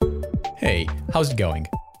Hey, how's it going?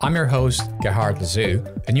 I'm your host, Gerhard,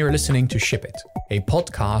 and you're listening to Ship It, a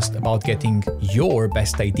podcast about getting your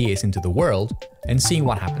best ideas into the world and seeing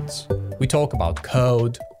what happens. We talk about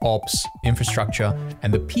code, ops, infrastructure,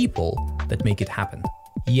 and the people that make it happen.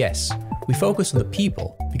 Yes, we focus on the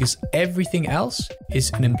people because everything else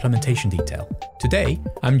is an implementation detail. Today,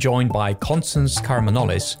 I'm joined by Constance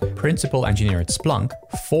Caramanolis, principal engineer at Splunk,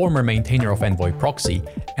 former maintainer of Envoy Proxy,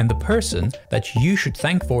 and the person that you should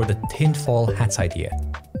thank for the tinfoil hats idea.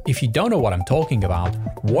 If you don't know what I'm talking about,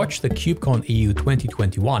 watch the KubeCon EU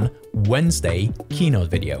 2021 Wednesday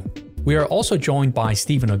keynote video. We are also joined by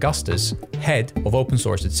Stephen Augustus, head of open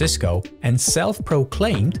source at Cisco and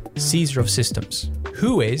self-proclaimed Caesar of systems.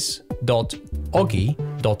 Who is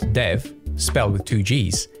 .oggy.dev, spelled with two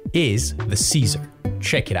G's, is the Caesar.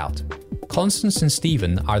 Check it out. Constance and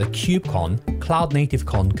Stephen are the KubeCon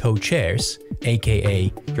CloudNativeCon co-chairs,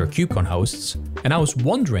 aka your KubeCon hosts, and I was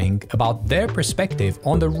wondering about their perspective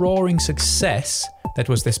on the roaring success that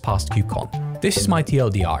was this past KubeCon. This is my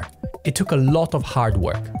TLDR. It took a lot of hard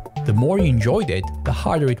work. The more you enjoyed it, the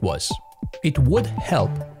harder it was. It would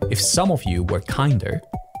help if some of you were kinder,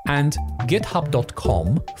 and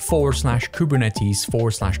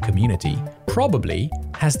github.com/Kubernetes/community probably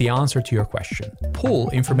has the answer to your question. Pull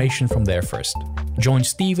information from there first. Join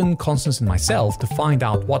Stephen, Constance, and myself to find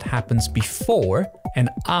out what happens before and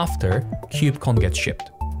after KubeCon gets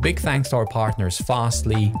shipped. Big thanks to our partners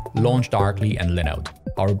Fastly, LaunchDarkly, and Linode.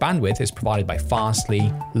 Our bandwidth is provided by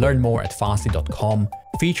Fastly. Learn more at fastly.com.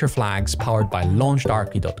 Feature flags powered by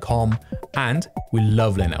launchdarkly.com. And we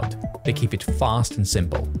love Linode. They keep it fast and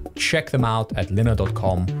simple. Check them out at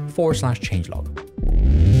linode.com/changelog.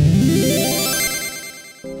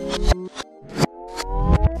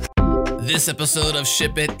 This episode of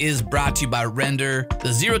Ship It is brought to you by Render,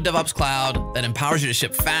 the zero DevOps cloud that empowers you to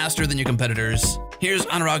ship faster than your competitors. Here's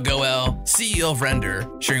Anurag Goel, CEO of Render,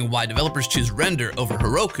 sharing why developers choose Render over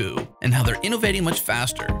Heroku and how they're innovating much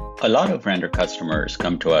faster. A lot of Render customers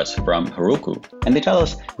come to us from Heroku, and they tell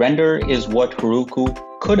us Render is what Heroku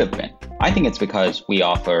could have been. I think it's because we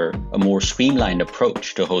offer a more streamlined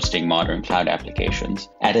approach to hosting modern cloud applications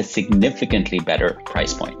at a significantly better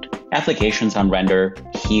price point. Applications on Render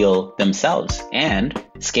heal themselves and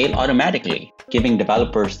scale automatically, giving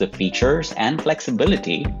developers the features and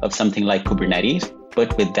flexibility of something like Kubernetes,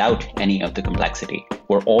 but without any of the complexity.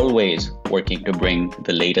 We're always working to bring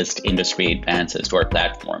the latest industry advances to our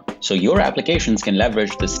platform, so your applications can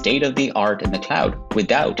leverage the state-of-the-art in the cloud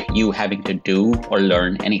without you having to do or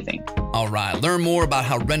learn anything. All right, learn more about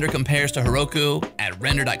how Render compares to Heroku at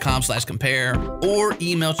render.com/compare or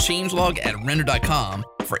email changelog@render.com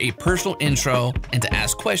for a personal intro and to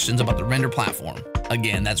ask questions about the Render platform.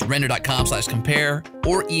 Again, that's render.com/compare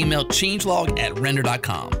or email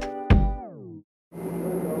changelog@render.com.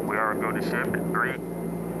 We are going to ship in 3, 2,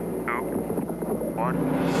 1.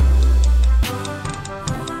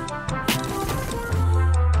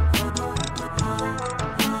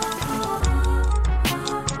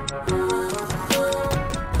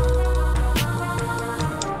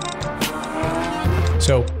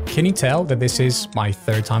 So, can you tell that this is my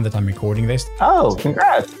third time that I'm recording this? Oh,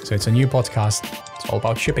 congrats. So it's a new podcast. It's all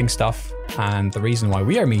about shipping stuff. And the reason why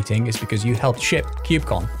we are meeting is because you helped ship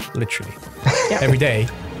KubeCon, literally. Every day,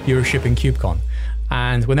 you're shipping KubeCon.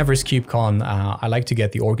 And whenever it's KubeCon, I like to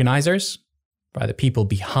get the organizers, right, the people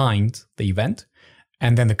behind the event,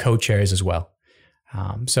 and then the co-chairs as well.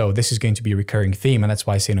 So this is going to be a recurring theme. And that's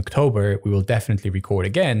why I say in October, we will definitely record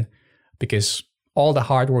again, because all the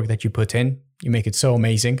hard work that you put in, you make it so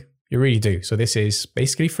amazing. You really do. So this is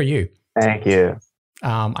basically for you. Thank you.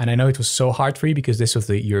 And I know it was so hard for you because this was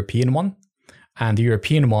the European one. And the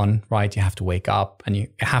European one, right, you have to wake up and you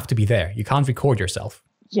have to be there. You can't record yourself.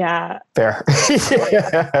 Yeah. Fair.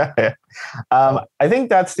 I think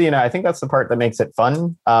that's the part that makes it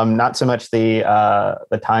fun. Not so much the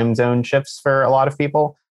time zone shifts for a lot of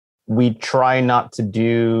people. We try not to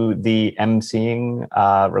do the emceeing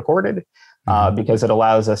recorded. Because it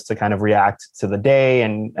allows us to kind of react to the day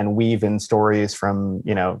and weave in stories from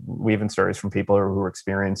people who are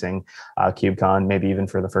experiencing KubeCon, maybe even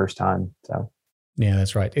for the first time. So yeah,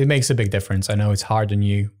 that's right. It makes a big difference. I know it's hard on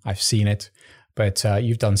you. I've seen it, but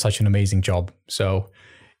you've done such an amazing job. So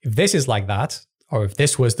if this is like that, or if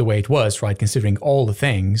this was the way it was, right, considering all the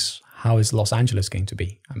things, how is Los Angeles going to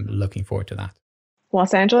be? I'm looking forward to that.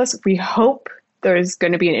 Los Angeles, we hope there's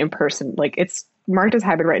going to be an in-person, like it's marked as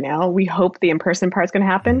hybrid right now. We hope the in-person part is going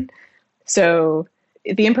to happen. So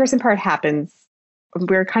if the in-person part happens,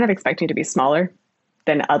 we're kind of expecting to be smaller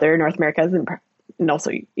than other North Americas and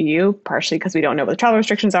also EU, partially because we don't know what the travel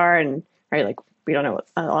restrictions are and right, like we don't know what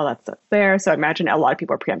all that stuff's there. So I imagine a lot of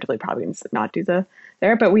people are preemptively probably going to not do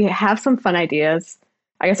there, but we have some fun ideas.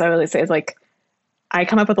 I guess I would really say is like, I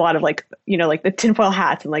come up with a lot of like, like the tinfoil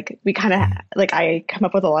hats, and like we kind of like I come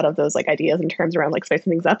up with a lot of those like ideas and terms around like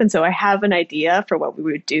spicing things up. And so I have an idea for what we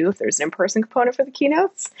would do if there's an in-person component for the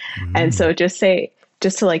keynotes. And so just to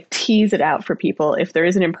like tease it out for people, if there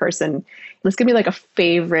is an in-person, let's give me like a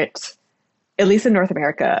favorite, at least in North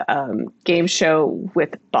America, game show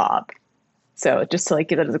with Bob. So just to like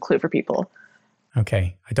give that as a clue for people.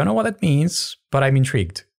 Okay. I don't know what that means, but I'm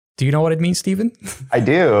intrigued. Do you know what it means, Stephen? I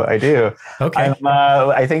do. Okay.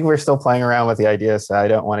 I think we're still playing around with the idea, so I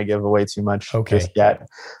don't want to give away too much just yet.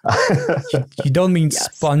 You don't mean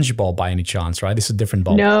SpongeBob by any chance, right? This is a different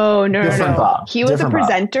Bob. No. Bob. He was a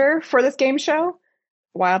presenter for this game show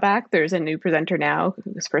a while back. There's a new presenter now.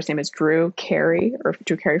 His first name is Drew Carey, or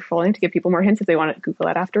Drew Carey full name, to give people more hints if they want to Google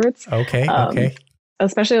that afterwards. Okay.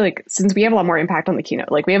 Especially like since we have a lot more impact on the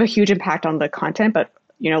keynote. Like we have a huge impact on the content, but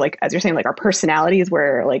like as you're saying, like our personality is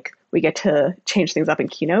where like we get to change things up in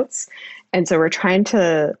keynotes. And so we're trying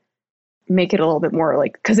to make it a little bit more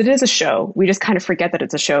like, because it is a show. We just kind of forget that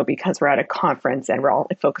it's a show because we're at a conference and we're all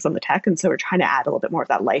focused on the tech. And so we're trying to add a little bit more of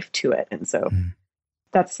that life to it. And so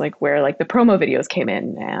that's like where like the promo videos came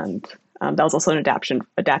in. And that was also an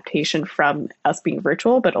adaptation from us being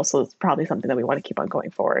virtual, but also it's probably something that we want to keep on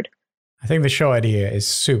going forward. I think the show idea is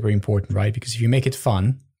super important, right? Because if you make it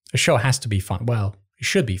fun, a show has to be fun. Well, it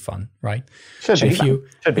should be fun, right? If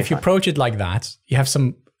you approach it like that, you have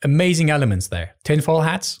some amazing elements there. Tinfoil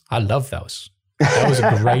hats, I love those. That was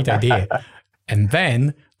a great idea. And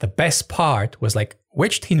then the best part was like,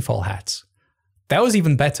 which tinfoil hats? That was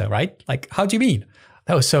even better, right? Like, how do you mean?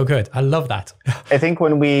 That was so good. I love that. I think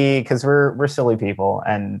because we're silly people,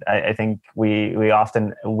 and I think we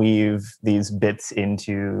often weave these bits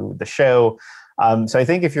into the show. So I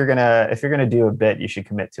think if you're gonna do a bit, you should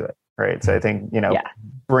commit to it, right? So I think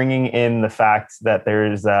bringing in the fact that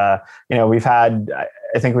there's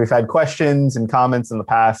we've had questions and comments in the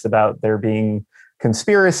past about there being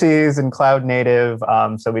conspiracies in cloud native.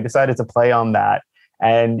 So we decided to play on that.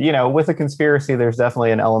 And with a conspiracy, there's definitely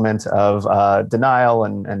an element of denial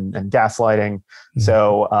and gaslighting.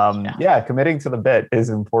 So committing to the bit is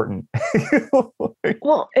important.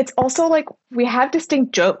 Well, it's also like we have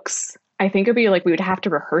distinct jokes. I think it'd be like we would have to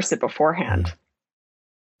rehearse it beforehand.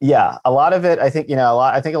 Yeah, a lot of it, I think,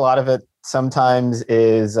 I think a lot of it sometimes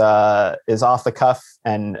is off the cuff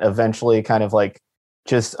and eventually kind of like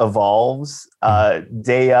just evolves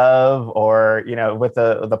day of, or with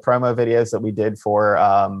the promo videos that we did for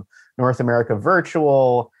North America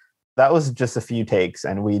Virtual, that was just a few takes,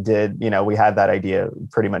 and we had that idea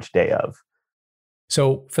pretty much day of.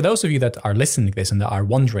 So for those of you that are listening to this and that are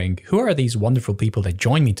wondering, who are these wonderful people that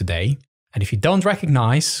join me today? And if you don't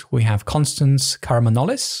recognize, we have Constance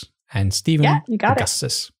Caramanolis and Stephen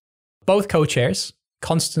Augustus. Both co-chairs.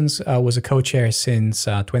 Constance was a co-chair since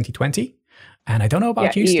 2020. And I don't know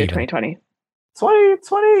about you, Stephen. 2020.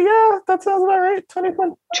 2020, yeah, that sounds about right.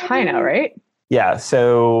 2020. China, right? Yeah,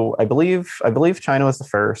 so I believe China was the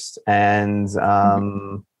first. And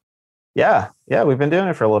we've been doing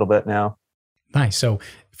it for a little bit now. Nice. So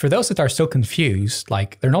for those that are still confused,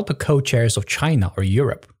 like they're not the co-chairs of China or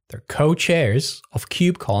Europe. They're co-chairs of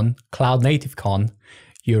KubeCon, CloudNativeCon,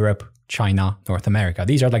 Europe, China, North America.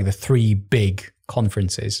 These are like the three big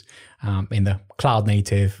conferences in the cloud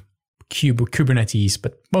native, Kubernetes,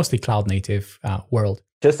 but mostly cloud native world.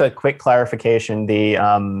 Just a quick clarification: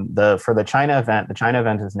 for the China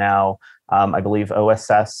event is now I believe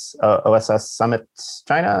OSS Summit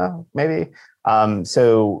China, maybe.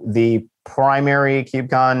 So the primary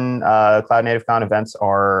KubeCon CloudNativeCon events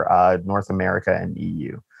are North America and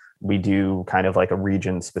EU. We do kind of like a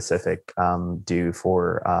region specific do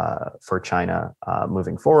for China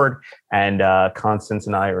moving forward, and Constance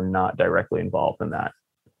and I are not directly involved in that.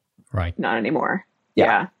 Right. Not anymore.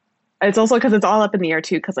 Yeah. It's also because it's all up in the air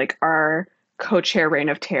too, because like our co-chair reign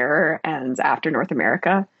of terror ends after North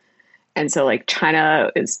America. And so like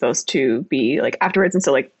China is supposed to be like afterwards. And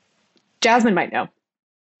so like Jasmine might know.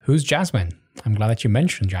 Who's Jasmine? I'm glad that you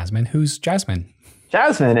mentioned Jasmine. Who's Jasmine?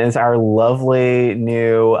 Jasmine is our lovely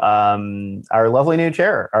new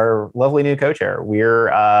chair, our lovely new co-chair. We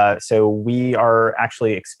are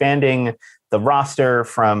actually expanding the roster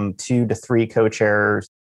from 2 to 3 co-chairs.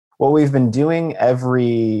 What we've been doing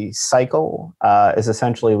every cycle is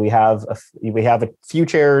essentially we have a few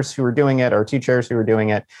chairs who are doing it, or 2 chairs who are doing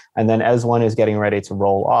it, and then as one is getting ready to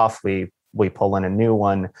roll off, we pull in a new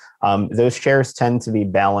one. Those chairs tend to be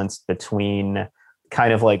balanced between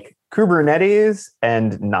kind of like Kubernetes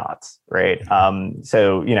and not, right?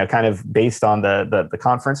 So kind of based on the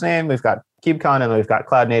conference name, we've got KubeCon and we've got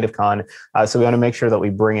CloudNativeCon. So we want to make sure that we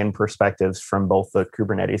bring in perspectives from both the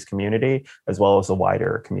Kubernetes community as well as the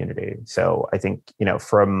wider community. So I think,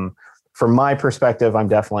 from my perspective, I'm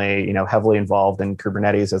definitely, heavily involved in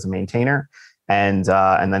Kubernetes as a maintainer. And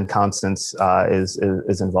then Constance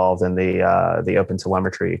is involved in the open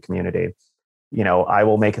telemetry community. I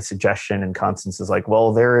will make a suggestion and Constance is like,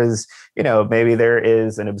 well, there is, maybe there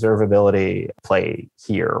is an observability play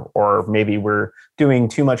here, or maybe we're doing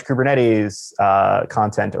too much Kubernetes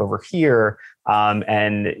content over here.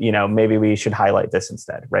 And, maybe we should highlight this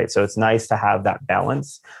instead, right? So it's nice to have that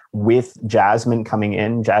balance with Jasmine coming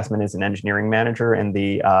in. Jasmine is an engineering manager in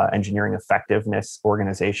the engineering effectiveness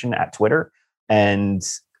organization at Twitter. And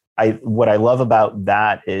what I love about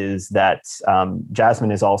that is that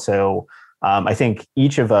Jasmine is also, I think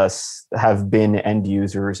each of us have been end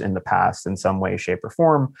users in the past in some way, shape, or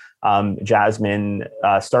form. Jasmine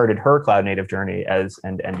started her cloud native journey as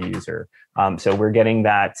an end user. So we're getting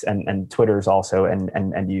that, and Twitter's also an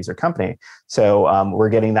end user company. So we're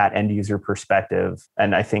getting that end user perspective.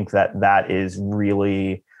 And I think that is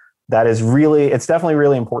really, it's definitely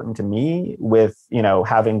really important to me with,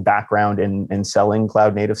 having background in selling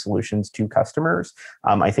cloud native solutions to customers.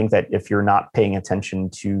 I think that if you're not paying attention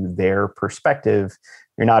to their perspective,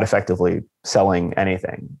 you're not effectively selling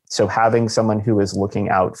anything. So having someone who is looking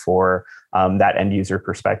out for that end user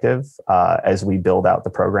perspective as we build out the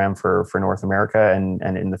program for North America and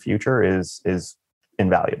in the future is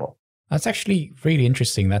invaluable. That's actually really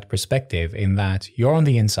interesting, that perspective, in that you're on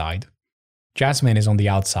the inside, Jasmine is on the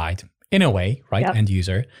outside, in a way, right? Yep. End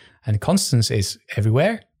user. And Constance is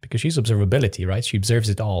everywhere because she's observability, right? She observes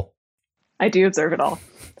it all. I do observe it all.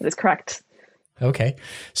 That is correct. Okay.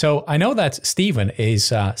 So I know that Stephen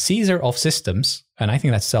is Caesar of systems, and I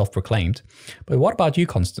think that's self-proclaimed. But what about you,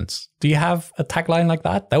 Constance? Do you have a tagline like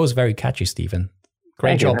that? That was very catchy, Stephen.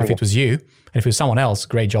 Great job if it was you. And if it was someone else,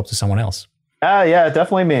 great job to someone else. Yeah,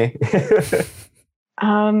 definitely me.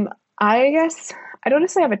 I guess I don't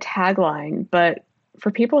necessarily have a tagline, but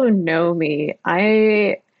for people who know me,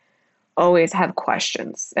 I always have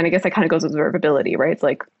questions. And I guess that kind of goes with observability, right? It's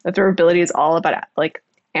like observability is all about like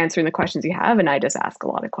answering the questions you have. And I just ask a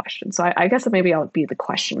lot of questions. So I guess that maybe I'll be the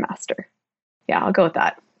question master. Yeah, I'll go with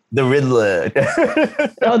that. The Riddler.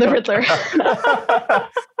 Oh, the Riddler.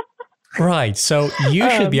 Right. So you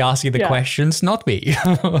should be asking the questions, not me.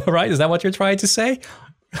 Right? Is that what you're trying to say?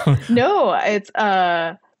 No, it's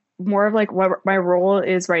more of like what my role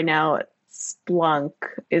is right now at Splunk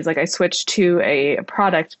is like I switched to a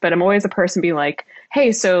product, but I'm always a person being like,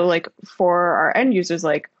 hey, so like for our end users,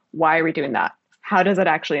 like, why are we doing that? How does that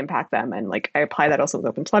actually impact them? And like I apply that also with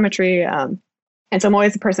open telemetry. And so I'm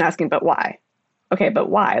always the person asking, but why? Okay, but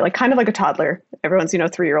why? Like kind of like a toddler. Everyone's,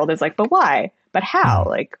 3-year-old is like, but why? But how?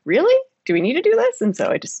 Like, really? Do we need to do this? And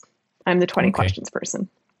so I'm the 20 questions person.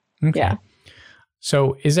 Okay. Yeah.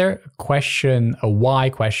 So is there a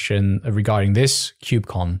why question regarding this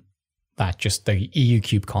KubeCon, that just the EU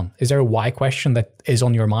KubeCon? Is there a why question that is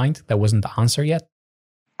on your mind that wasn't answered yet?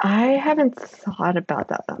 I haven't thought about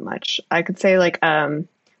that much. I could say like,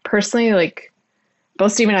 personally, like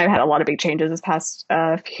both Steve and I have had a lot of big changes this past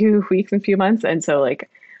few weeks and few months. And so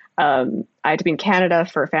like, I had to be in Canada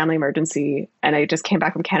for a family emergency, and I just came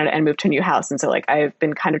back from Canada and moved to a new house. And so like, I've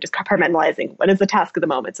been kind of just compartmentalizing what is the task of the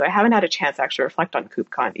moment. So I haven't had a chance to actually reflect on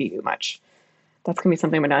KubeCon EU much. That's going to be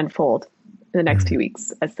something I'm going to unfold in the next few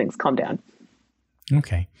weeks as things calm down.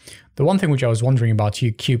 Okay. The one thing which I was wondering about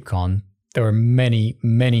you, KubeCon, there were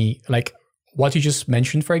many, like what you just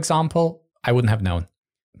mentioned, for example, I wouldn't have known.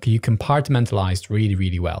 You compartmentalized really,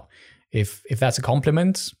 really well. If that's a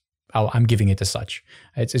compliment, I'm giving it as such.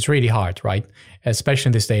 It's really hard, right? Especially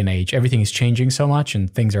in this day and age, everything is changing so much and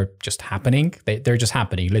things are just happening. They're just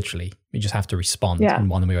happening, literally. You just have to respond in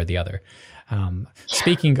one way or the other.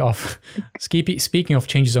 Speaking of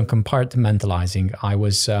changes on compartmentalizing, I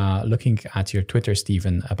was looking at your Twitter,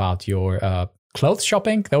 Stephen, about your clothes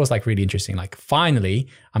shopping. That was like really interesting. Like finally,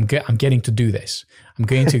 I'm getting to do this. I'm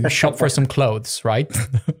going to shop for some clothes, right?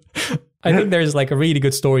 I think there's like a really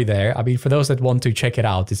good story there. I mean, for those that want to check it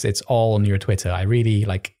out, it's all on your Twitter. I really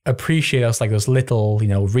like appreciate those little,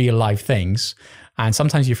 real life things. And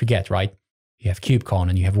sometimes you forget, right? You have KubeCon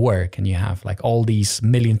and you have work and you have like all these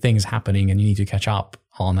million things happening and you need to catch up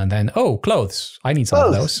on. And then, clothes. I need some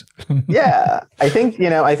of those. Yeah. I think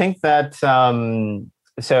that,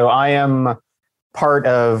 so I am part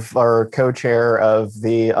of or co-chair of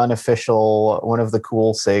the unofficial, one of the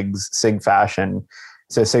cool SIGs, SIG Fashion.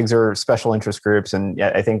 So SIGs are special interest groups. And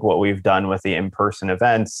yeah, I think what we've done with the in-person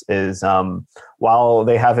events is while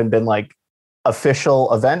they haven't been like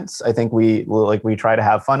official events, I think we try to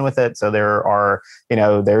have fun with it. So there are,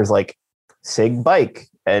 there's like SIG bike,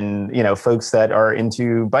 and folks that are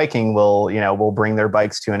into biking will bring their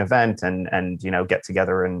bikes to an event and get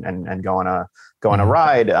together and go on a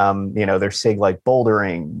ride. There's SIG like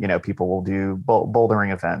bouldering. People will do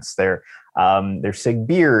bouldering events. There's SIG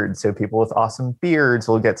beard, so people with awesome beards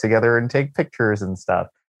will get together and take pictures and stuff.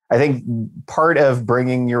 I think part of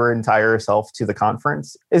bringing your entire self to the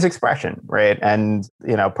conference is expression, right? And,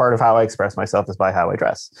 part of how I express myself is by how I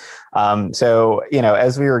dress. So,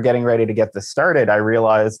 as we were getting ready to get this started, I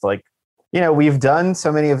realized we've done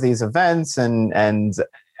so many of these events and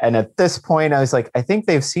at this point I was like, I think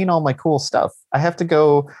they've seen all my cool stuff. I have to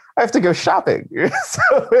go shopping.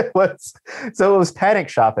 so it was panic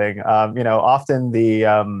shopping. Often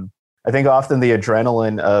the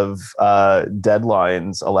adrenaline of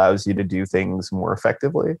deadlines allows you to do things more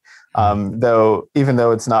effectively, even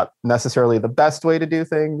though it's not necessarily the best way to do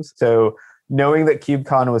things. So knowing that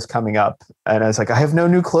KubeCon was coming up, and I was like, I have no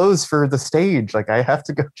new clothes for the stage. I have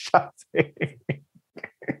to go shopping.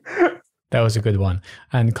 That was a good one.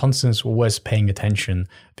 And Constance was paying attention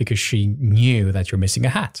because she knew that you're missing a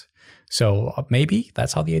hat. So maybe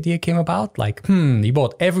that's how the idea came about. You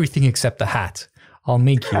bought everything except the hat. I'll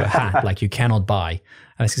make you a hat like you cannot buy. And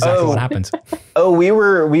that's exactly what happened. We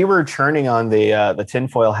were churning on the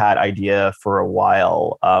tinfoil hat idea for a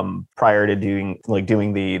while prior to doing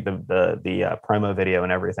the promo video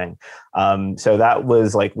and everything. So that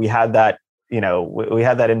was we had that we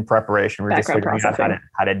had that in preparation. We're just figuring out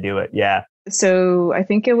how to do it. Yeah. So I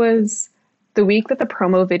think it was the week that the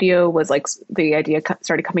promo video was the idea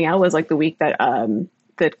started coming out was the week that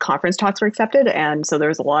the conference talks were accepted, and so there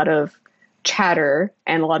was a lot of chatter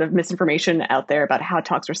and a lot of misinformation out there about how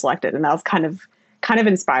talks were selected, and that was kind of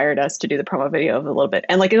inspired us to do the promo video a little bit.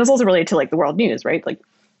 And it was also related to the world news, right?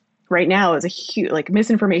 Right now is a huge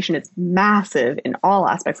misinformation is massive in all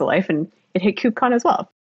aspects of life, and it hit KubeCon as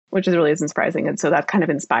well, which is really isn't surprising. And so that kind of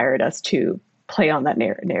inspired us to play on that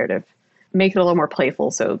narrative, make it a little more playful,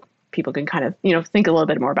 so people can kind of think a little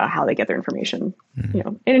bit more about how they get their information,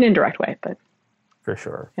 in an indirect way, but for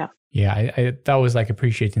sure, yeah. Yeah, I that was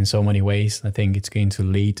appreciated in so many ways. I think it's going to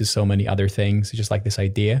lead to so many other things, just like this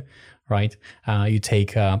idea, right? You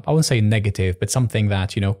take, I wouldn't say negative, but something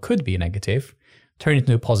that, could be a negative, turn it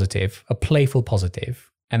into a positive, a playful positive,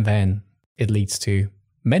 and then it leads to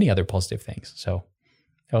many other positive things. So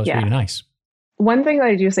that was really nice. One thing that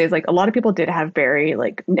I do say is a lot of people did have very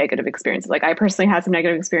negative experiences. I personally had some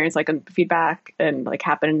negative experience in feedback and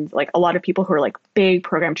happened a lot of people who are big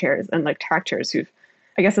program chairs and track chairs who've,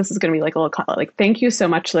 I guess this is going to be a little thank you so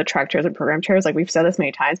much to the track chairs and program chairs. We've said this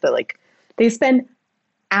many times, but they spend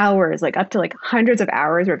hours, up to hundreds of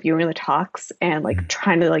hours reviewing the talks and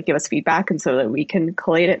trying to give us feedback, and so that we can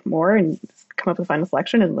collate it more and come up with a final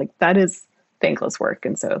selection. And that is thankless work.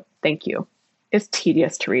 And so thank you. It's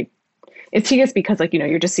tedious to read. It's tedious because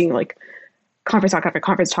you're just seeing conference talk after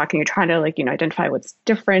conference talk, and you're trying to identify what's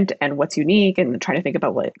different and what's unique, and trying to think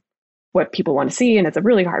about what people want to see. And it's a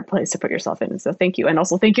really hard place to put yourself in. So thank you. And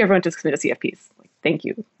also thank you everyone to submit CFPs. Thank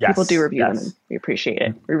you. Yes, people do review them, and we appreciate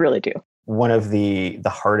it. We really do. One of the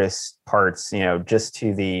hardest parts, just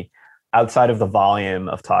to the outside of the volume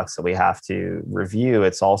of talks that we have to review,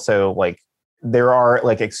 it's also there are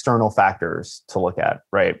external factors to look at,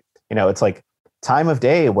 right? It's time of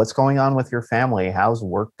day, what's going on with your family, how's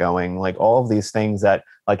work going, all of these things that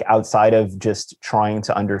outside of just trying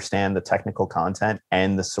to understand the technical content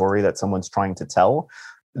and the story that someone's trying to tell,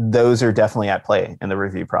 those are definitely at play in the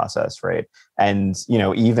review process, right? And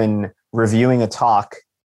even reviewing a talk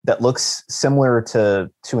that looks similar to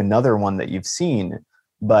another one that you've seen,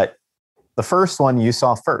 but the first one you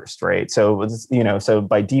saw first, right? So so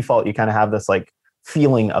by default you kind of have this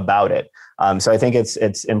feeling about it. So I think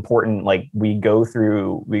it's important. We go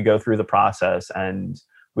through the process and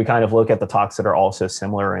we kind of look at the talks that are also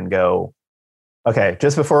similar and go, okay,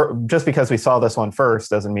 just because we saw this one first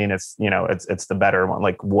doesn't mean it's the better one.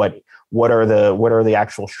 What are the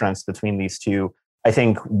actual strengths between these two? I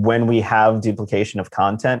think when we have duplication of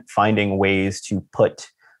content, finding ways to put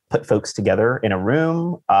folks together in a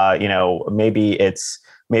room, maybe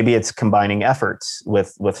it's combining efforts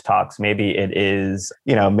with talks. Maybe it is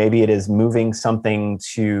moving something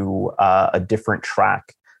to a different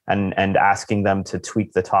track and asking them to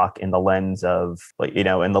tweak the talk in the lens of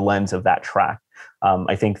that track.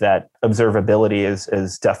 I think that observability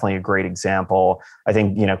is definitely a great example. I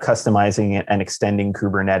think, customizing and extending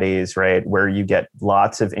Kubernetes, right, where you get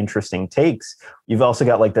lots of interesting takes. You've also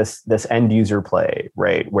got this end user play,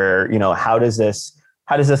 right, where, how does this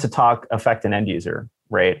talk affect an end user,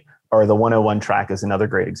 right? Or the 101 track is another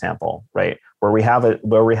great example, right, where we have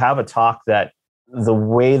a talk that the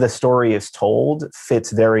way the story is told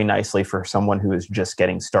fits very nicely for someone who is just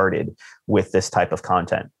getting started with this type of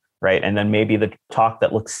content, right? And then maybe the talk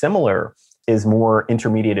that looks similar is more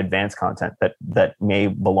intermediate advanced content that may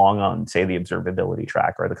belong on, say, the observability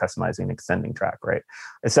track or the customizing and extending track, right?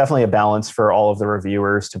 It's definitely a balance for all of the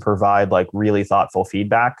reviewers to provide like really thoughtful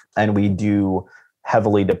feedback. And we do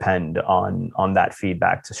heavily depend on that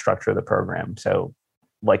feedback to structure the program. So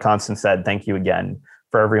like Constance said, thank you again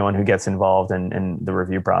for everyone who gets involved in the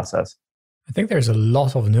review process. I think there's a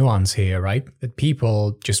lot of nuance here, right? That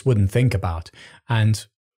people just wouldn't think about. And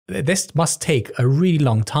this must take a really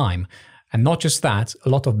long time. And not just that, a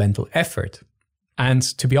lot of mental effort. And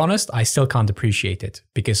to be honest, I still can't appreciate it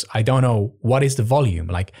because I don't know what is the volume.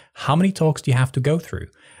 Like, how many talks do you have to go through?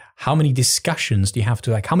 How many discussions do you have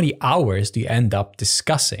to, like, how many hours do you end up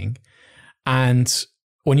discussing? And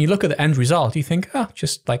when you look at the end result, you think,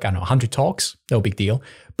 just like, I don't know, 100 talks, no big deal.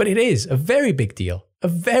 But it is a very big deal,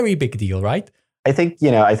 right? I think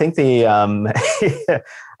the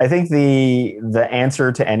I think the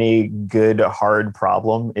answer to any good hard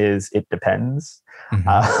problem is it depends,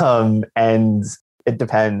 and it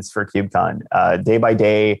depends for KubeCon. Day by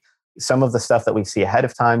day, some of the stuff that we see ahead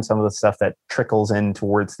of time, some of the stuff that trickles in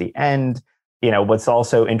towards the end. What's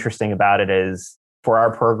also interesting about it is for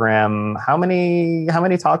our program, how many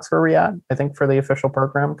talks were we at? I think for the official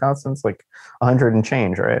program, Constance, like 100 and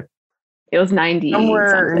change, right? It was 90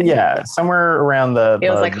 something. Yeah, somewhere around the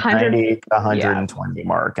 90 to 120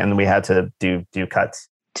 mark, and we had to do cuts.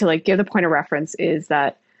 To like give the point of reference is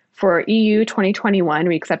that for EU 2021,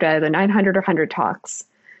 we accepted either 900 or 100 talks,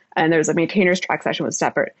 and there's a maintainers track session was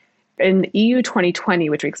separate. In EU 2020,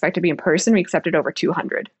 which we expect to be in person, we accepted over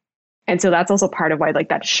 200. And so that's also part of why like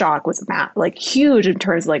that shock was like huge in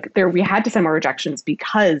terms of like we had to send more rejections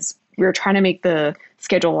because we were trying to make the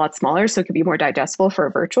schedule a lot smaller so it could be more digestible for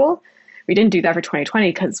a virtual. We didn't do that for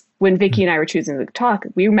 2020 because when Vicky and I were choosing the talk,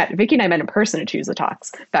 Vicky and I met in person to choose the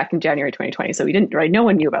talks back in January 2020. So we didn't, right? No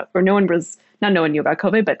one knew about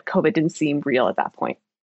COVID, but COVID didn't seem real at that point.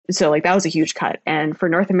 So like that was a huge cut. And for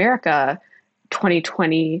North America,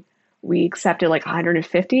 2020, we accepted like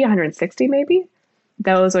 150, 160 maybe.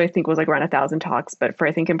 That was, I think, was like around 1,000 talks. But for,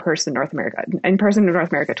 I think, in person in North America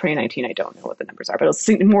 2019, I don't know what the numbers are, but it was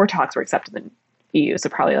more talks were accepted than EU. So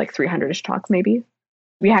probably like 300-ish talks maybe.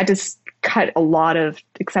 We had to cut a lot of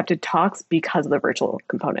accepted talks because of the virtual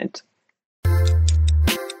component.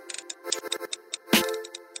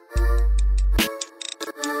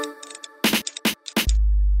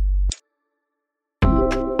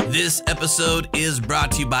 This episode is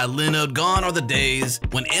brought to you by Linode. Gone are the days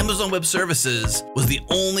when Amazon Web Services was the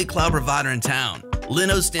only cloud provider in town.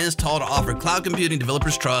 Linode stands tall to offer cloud computing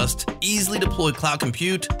developers trust, easily deploy cloud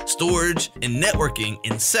compute, storage, and networking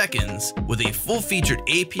in seconds with a full-featured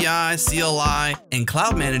API, CLI, and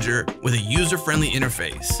cloud manager with a user-friendly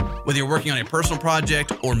interface. Whether you're working on a personal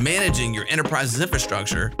project or managing your enterprise's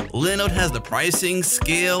infrastructure, Linode has the pricing,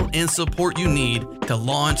 scale, and support you need to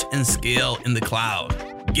launch and scale in the cloud.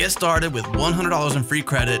 Get started with $100 in free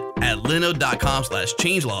credit at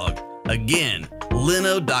linode.com/changelog. Again,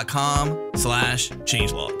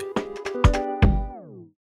 linode.com/changelog.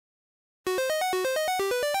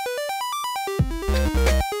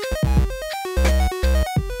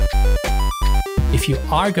 If you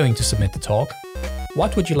are going to submit the talk,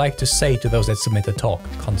 what would you like to say to those that submit the talk,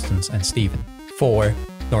 Constance and Stephen, for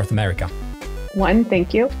North America? One,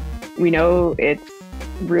 thank you. We know it's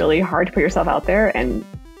really hard to put yourself out there. And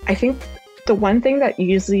I think the one thing that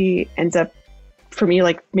usually ends up, for me,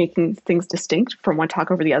 like making things distinct from one talk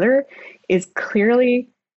over the other is clearly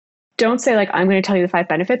don't say like, I'm going to tell you the 5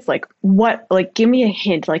 benefits. Like what, like, give me a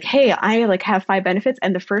hint, like, hey, I like have 5 benefits.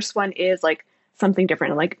 And the first one is like something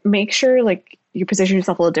different. Like make sure like you position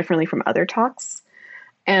yourself a little differently from other talks.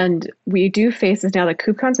 And we do face this now that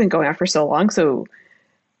KubeCon's been going on for so long. So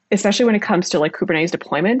especially when it comes to like Kubernetes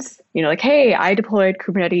deployments, like, hey, I deployed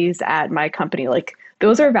Kubernetes at my company. Like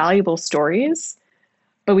those are valuable stories,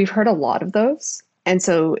 but we've heard a lot of those. And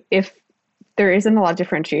so if there isn't a lot of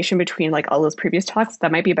differentiation between like all those previous talks,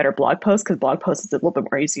 that might be a better blog post because blog post is a little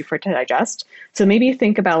bit more easy for it to digest. So maybe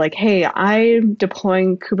think about like, hey, I'm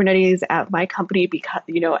deploying Kubernetes at my company because,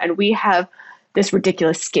 and we have this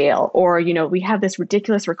ridiculous scale, or, we have this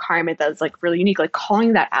ridiculous requirement that's like really unique, like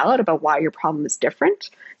calling that out about why your problem is different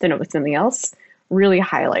than with something else really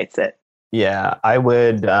highlights it. Yeah, I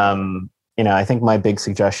would, I think my big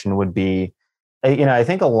suggestion would be, I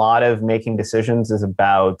think a lot of making decisions is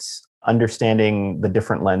about understanding the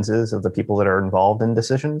different lenses of the people that are involved in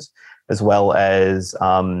decisions, as well as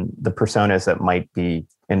the personas that might be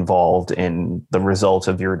involved in the result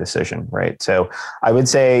of your decision, right? So I would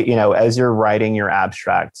say, as you're writing your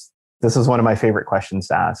abstracts, this is one of my favorite questions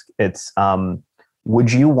to ask. It's,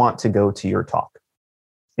 would you want to go to your talk?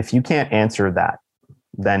 If you can't answer that,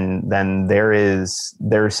 then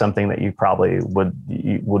there's something that you probably would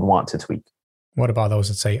want to tweak. What about those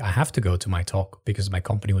that say, I have to go to my talk because my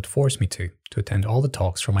company would force me to attend all the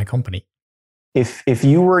talks from my company? If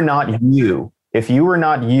you were not you,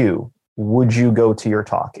 would you go to your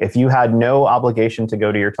talk? If you had no obligation to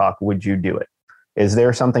go to your talk, would you do it? Is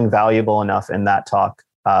there something valuable enough in that talk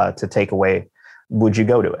to take away? Would you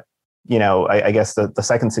go to it? I guess the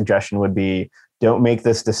second suggestion would be, don't make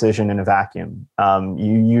this decision in a vacuum.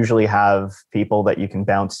 You usually have people that you can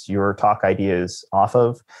bounce your talk ideas off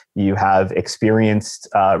of. You have experienced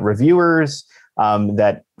reviewers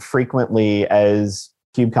that frequently, as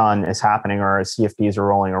KubeCon is happening or as CFPs are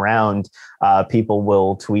rolling around, people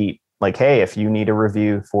will tweet like, "Hey, if you need a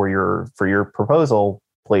review for your proposal,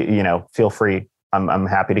 please, feel free. I'm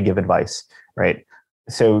happy to give advice." Right.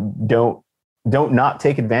 So don't not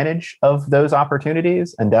take advantage of those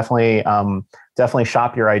opportunities, and definitely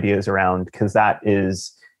shop your ideas around, because that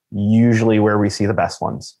is usually where we see the best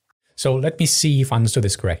ones. So let me see if I understood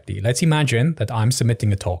this correctly. Let's imagine that I'm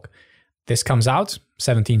submitting a talk. This comes out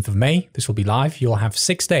 17th of May. This will be live. You'll have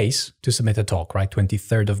 6 days to submit a talk, right?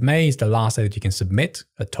 23rd of May is the last day that you can submit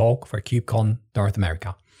a talk for KubeCon North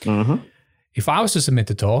America. Mm-hmm. If I was to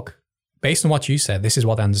submit a talk, based on what you said, this is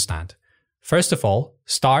what I understand. First of all,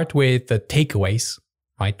 start with the takeaways,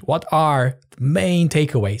 right? What are the main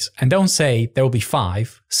takeaways? And don't say there will be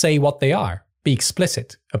 5. Say what they are. Be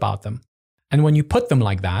explicit about them. And when you put them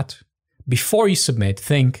like that, before you submit,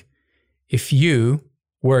 think, if you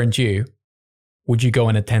weren't you, would you go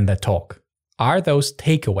and attend that talk? Are those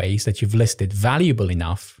takeaways that you've listed valuable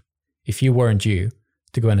enough, if you weren't you,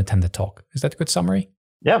 to go and attend the talk? Is that a good summary?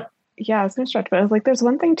 Yep. Yeah, I was going to stretch, but I was like, there's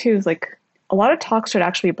one thing too, is like, a lot of talks should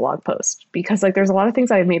actually be blog posts, because like there's a lot of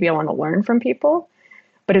things I want to learn from people,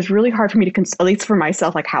 but it's really hard for me to, at least for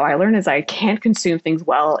myself, like how I learn is I can't consume things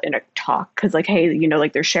well in a talk. Cause like, hey,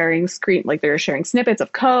 like they're sharing they're sharing snippets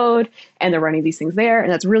of code and they're running these things there.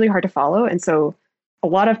 And that's really hard to follow. And so a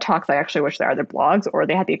lot of talks, I actually wish they're either blogs or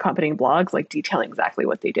they had the accompanying blogs, like detailing exactly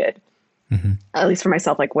what they did. Mm-hmm. At least for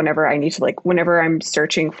myself, like whenever I need to, like whenever I'm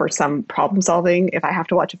searching for some problem solving, if I have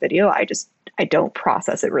to watch a video, I don't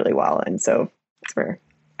process it really well. And so that's where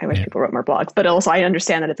I wish people wrote more blogs. But also I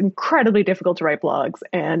understand that it's incredibly difficult to write blogs,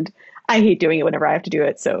 and I hate doing it whenever I have to do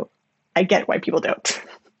it. So I get why people don't.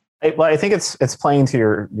 Well, I think it's playing to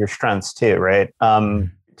your strengths too, right?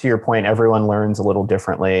 To your point, everyone learns a little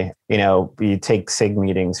differently. You take SIG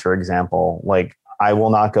meetings, for example. Like, I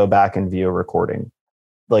will not go back and view a recording.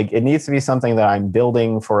 Like, it needs to be something that I'm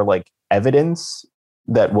building for like evidence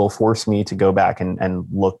that will force me to go back and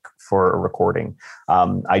look for a recording.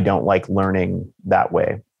 I don't like learning that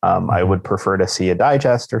way. I would prefer to see a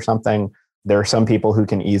digest or something. There are some people who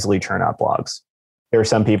can easily churn out blogs. There are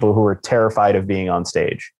some people who are terrified of being on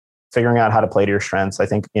stage. Figuring out how to play to your strengths. I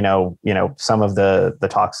think, some of the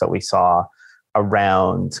talks that we saw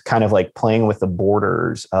around kind of like playing with the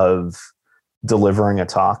borders of delivering a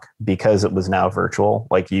talk, because it was now virtual.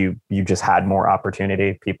 Like you just had more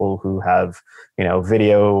opportunity. People who have,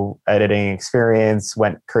 video editing experience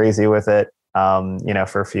went crazy with it.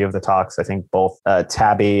 For a few of the talks, I think both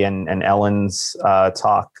Tabby and Ellen's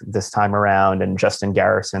talk this time around and Justin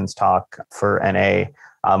Garrison's talk for NA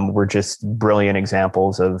were just brilliant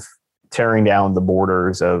examples of tearing down the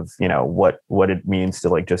borders of, what it means to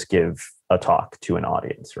like just give a talk to an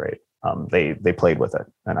audience, right? They played with it,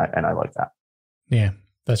 and I like that. Yeah,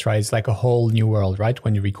 that's right. It's like a whole new world, right?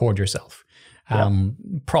 When you record yourself.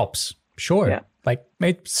 Props, sure. Yeah. Like,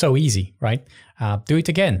 it's so easy, right? Do it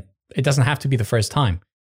again. It doesn't have to be the first time.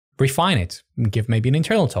 Refine it, give maybe an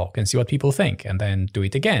internal talk and see what people think, and then do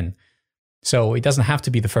it again. So it doesn't have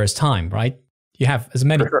to be the first time, right? You have as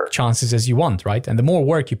many chances as you want, right? And the more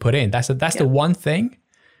work you put in, that's the one thing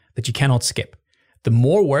that you cannot skip. The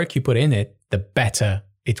more work you put in it, the better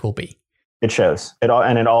it will be. It shows. It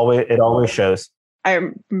always shows.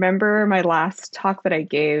 I remember my last talk that I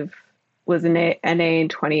gave was in NA in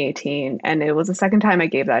 2018, and it was the second time I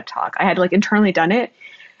gave that talk. I had like internally done it,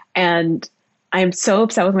 and I'm so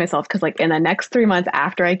upset with myself because like in the next 3 months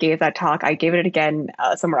after I gave that talk, I gave it again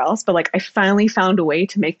somewhere else. But like I finally found a way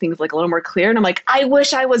to make things like a little more clear, and I'm like, I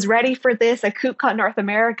wish I was ready for this at KubeCon North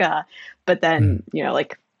America. But then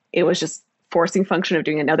like it was just forcing function of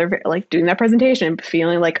doing doing that presentation,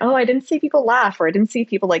 feeling like, oh, I didn't see people laugh, or I didn't see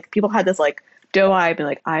people had this like doe eye, being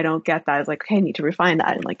like, I don't get that. I was like, okay, I need to refine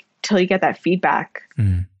that. And like, till you get that feedback,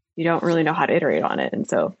 you don't really know how to iterate on it. And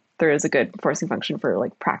so there is a good forcing function for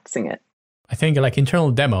like practicing it. I think like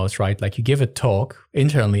internal demos, right? Like you give a talk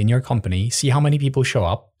internally in your company, see how many people show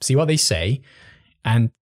up, see what they say.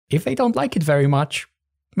 And if they don't like it very much,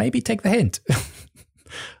 maybe take the hint.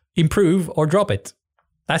 Improve or drop it.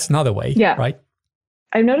 That's another way, right?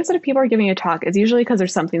 I've noticed that if people are giving a talk, it's usually because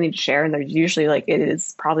there's something they need to share, and there's usually like it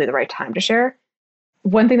is probably the right time to share.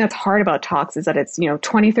 One thing that's hard about talks is that it's,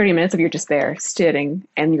 20, 30 minutes of you're just there sitting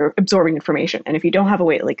and you're absorbing information. And if you don't have a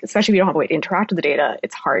way, like, especially if you don't have a way to interact with the data,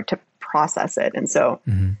 it's hard to process it. And so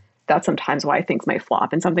that's sometimes why things might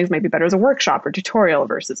flop. And some things might be better as a workshop or tutorial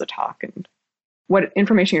versus a talk. And what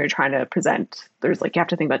information you're trying to present, there's like, you have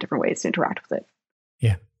to think about different ways to interact with it.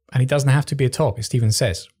 Yeah. And it doesn't have to be a talk, as Stephen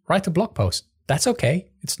says. Write a blog post. That's okay.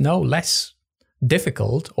 It's no less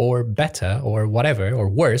difficult or better or whatever or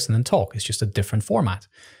worse than a talk. It's just a different format.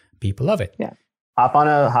 People love it. Yeah. Hop on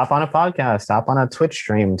a podcast, hop on a Twitch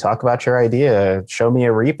stream, talk about your idea, show me a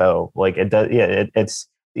repo. Like it does. Yeah. It's,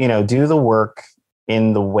 do the work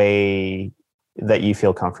in the way that you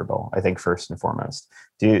feel comfortable. I think first and foremost,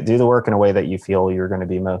 do the work in a way that you feel you're going to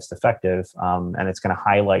be most effective. And it's going to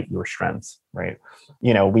highlight your strengths, right?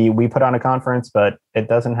 We put on a conference, but it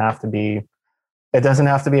doesn't have to be a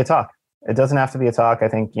talk. It doesn't have to be a talk. I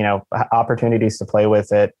think, opportunities to play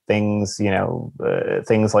with it, things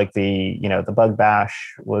like the bug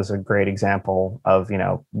bash was a great example of,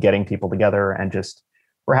 getting people together and just,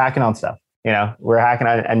 we're hacking on stuff, we're hacking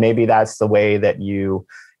on it. And maybe that's the way that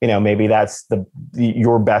maybe that's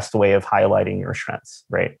your best way of highlighting your strengths,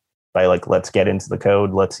 right? By like, let's get into the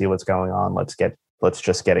code. Let's see what's going on. Let's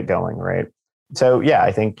just get it going. Right. So yeah,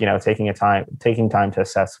 I think, taking time to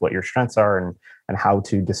assess what your strengths are and how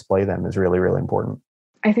to display them is really, really important.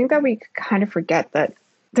 I think that we kind of forget that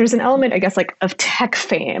there's an element, I guess, like of tech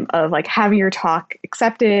fame, of like having your talk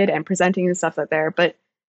accepted and presenting and stuff like there. But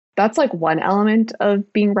that's like one element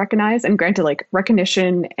of being recognized. And granted, like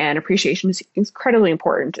recognition and appreciation is incredibly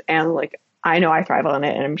important. And like, I know I thrive on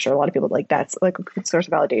it. And I'm sure a lot of people like that's like a good source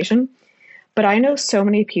of validation. But I know so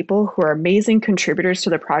many people who are amazing contributors to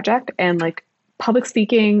the project, and like public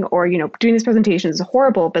speaking or, doing these presentations is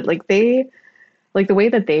horrible, but like the way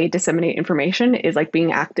that they disseminate information is like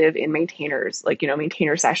being active in maintainers, like,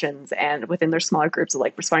 maintainer sessions and within their smaller groups of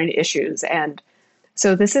like responding to issues. And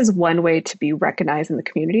so this is one way to be recognized in the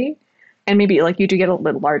community. And maybe like you do get a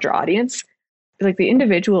little larger audience, like the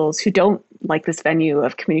individuals who don't like this venue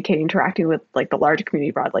of communicating, interacting with like the larger community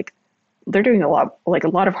abroad, like they're doing a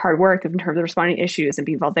lot of hard work in terms of responding to issues and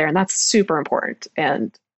being involved there. And that's super important.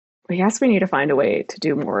 And I guess we need to find a way to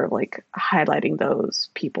do more of like highlighting those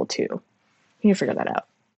people too. You need to figure that out.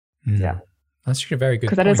 Yeah. That's a very good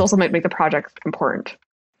point. Because that is also might make the project important,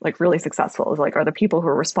 like really successful. Is like, are the people who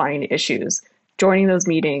are responding to issues, joining those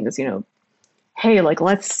meetings, hey, like,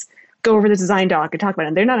 let's go over the design doc and talk about it.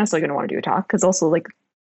 And they're not necessarily going to want to do a talk. Because also like,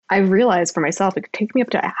 I realized for myself, it could take me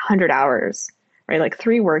up to 100 hours, right? Like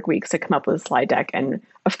 3 work weeks to come up with a slide deck and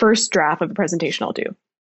a first draft of a presentation I'll do.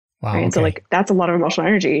 Wow. Right? And so like, that's a lot of emotional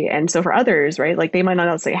energy. And so for others, right, like they might not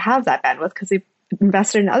necessarily have that bandwidth because they've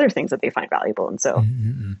invested in other things that they find valuable. And so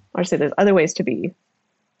I would say there's other ways to be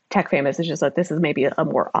tech famous. It's just that this is maybe a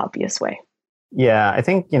more obvious way. Yeah, I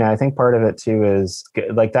think part of it too is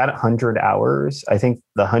like that 100 hours. I think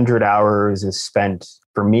the 100 hours is spent,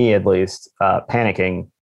 for me at least, panicking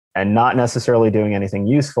and not necessarily doing anything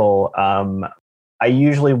useful. I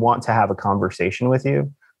usually want to have a conversation with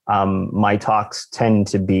you. My talks tend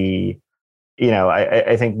to be,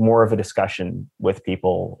 I think more of a discussion with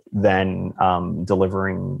people than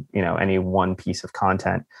delivering, any one piece of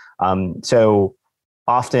content. So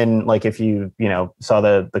often, like if you saw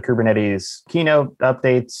the Kubernetes keynote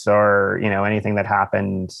updates or, anything that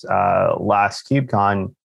happened last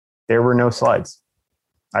KubeCon, there were no slides.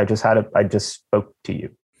 I just spoke to you.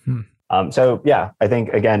 So yeah, I think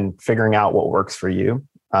again, figuring out what works for you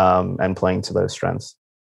and playing to those strengths.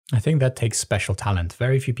 I think that takes special talent.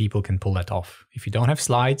 Very few people can pull that off. If you don't have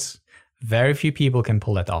slides, very few people can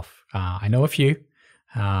pull that off. I know a few.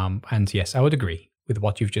 And yes, I would agree with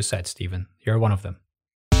what you've just said, Stephen. You're one of them.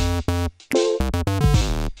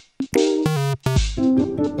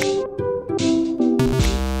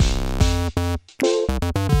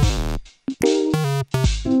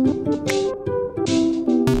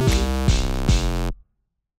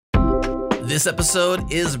 This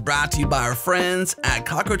episode is brought to you by our friends at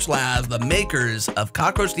Cockroach Labs, the makers of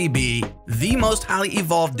CockroachDB, the most highly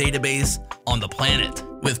evolved database on the planet.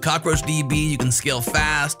 With CockroachDB, you can scale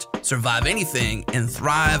fast, survive anything, and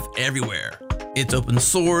thrive everywhere. It's open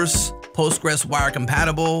source, Postgres wire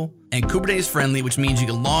compatible, and Kubernetes friendly, which means you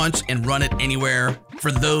can launch and run it anywhere,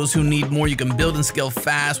 For those who need more, you can build and scale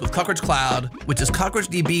fast with Cockroach Cloud, which is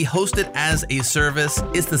CockroachDB hosted as a service.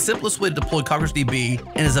 It's the simplest way to deploy CockroachDB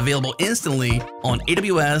and is available instantly on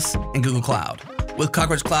AWS and Google Cloud. With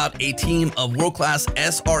Cockroach Cloud, a team of world-class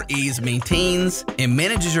SREs maintains and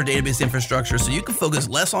manages your database infrastructure so you can focus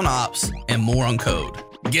less on ops and more on code.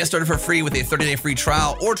 Get started for free with a 30-day free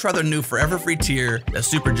trial or try their new forever free tier that's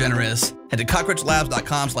super generous. Head to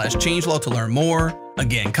cockroachlabs.com/changelog to learn more.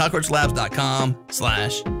 Again,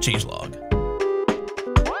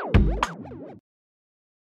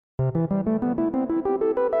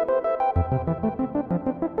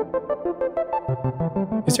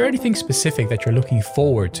 Is there anything specific that you're looking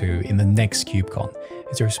forward to in the next KubeCon?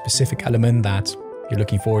 Is there a specific element that you're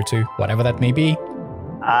looking forward to, whatever that may be?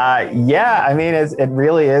 Yeah, I mean, it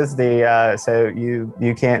really is the, so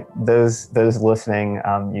you can't, those listening,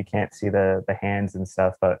 you can't see the hands and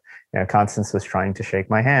stuff, but, you know, Constance was trying to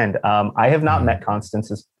shake my hand. I have not met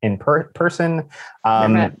Constance in person.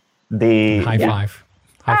 High five.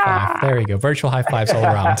 High five. There you go. Virtual high fives all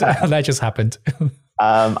around. That just happened.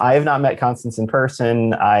 I have not met Constance in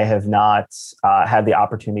person. I have not had the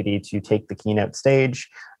opportunity to take the keynote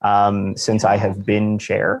stage since I have been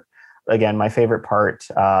chair. Again, my favorite part,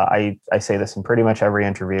 I say this in pretty much every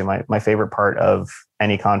interview, my favorite part of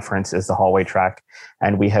any conference is the hallway track.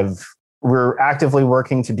 And we're actively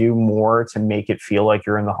working to do more to make it feel like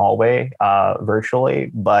you're in the hallway virtually.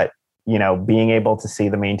 But, you know, being able to see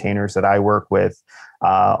the maintainers that I work with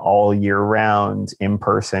all year round in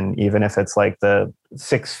person, even if it's like the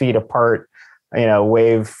 6 feet apart, you know,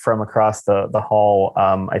 wave from across the hall,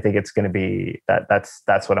 I think it's going to be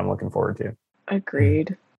that's what I'm looking forward to.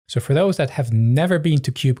 Agreed. So for those that have never been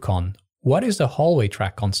to KubeCon, what is the hallway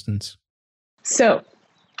track, Constance? So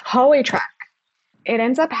hallway track, it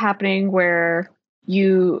ends up happening where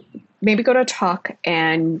you maybe go to a talk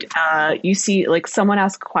and you see like someone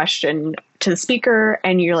ask a question to the speaker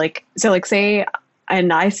and you're like, so like say,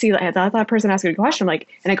 and I see that person asking a question, like,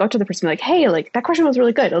 and I go to the person like, hey, like that question was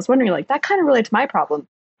really good. I was wondering like that kind of related to my problem.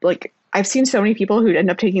 Like I've seen so many people who end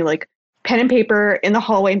up taking like pen and paper in the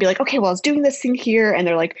hallway and be like, okay, well, I was doing this thing here. And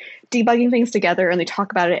they're like debugging things together and they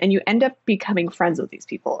talk about it and you end up becoming friends with these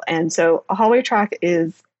people. And so a hallway track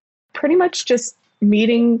is pretty much just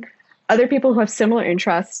meeting other people who have similar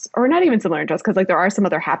interests or not even similar interests. Cause like there are some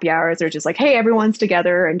other happy hours. They're just like, hey, everyone's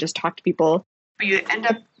together and just talk to people. But you end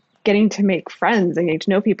up getting to make friends and getting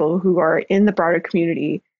to know people who are in the broader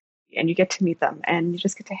community and you get to meet them and you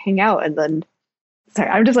just get to hang out. And then, sorry,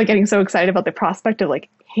 I'm just like getting so excited about the prospect of like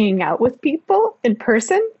hanging out with people in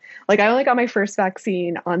person. Like I only got my first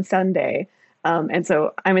vaccine on Sunday. And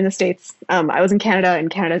so I'm in the States. I was in Canada and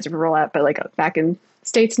Canada's a rollout, but like back in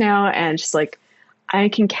States now. And just like, I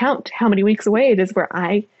can count how many weeks away it is where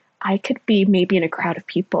I could be maybe in a crowd of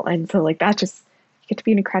people. And so like that just, you get to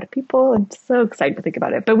be in a crowd of people. I'm so excited to think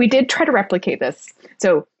about it. But we did try to replicate this.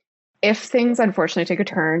 So if things unfortunately take a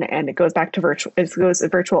turn and it goes back to virtual, it goes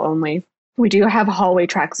virtual only, we do have hallway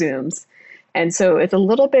track Zooms. And so it's a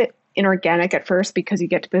little bit inorganic at first because you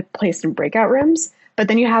get to be placed in breakout rooms, but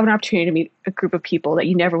then you have an opportunity to meet a group of people that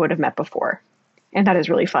you never would have met before. And that is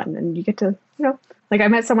really fun. And you get to, you know, like I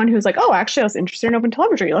met someone who's like, oh, actually I was interested in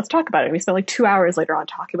OpenTelemetry. Let's talk about it. And we spent like 2 hours later on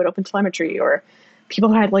talking about OpenTelemetry, or people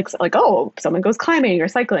who had like, oh, someone goes climbing or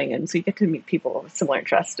cycling. And so you get to meet people with similar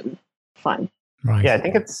interest and fun. Right. Yeah, I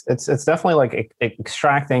think it's definitely like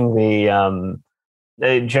extracting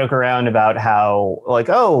they joke around about how like,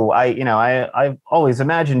 oh, I've always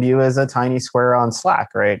imagined you as a tiny square on Slack,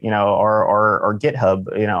 right? You know, or GitHub.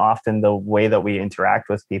 You know, often the way that we interact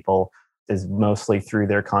with people is mostly through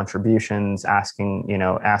their contributions, asking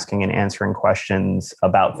and answering questions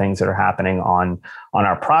about things that are happening on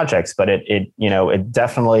our projects. But it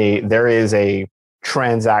definitely, there is a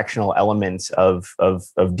transactional element of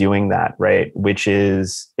doing that, right? Which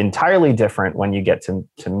is entirely different when you get to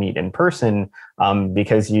meet in person,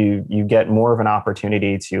 because you get more of an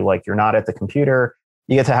opportunity to, like, you're not at the computer.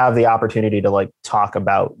 You get to have the opportunity to like talk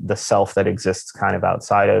about the self that exists kind of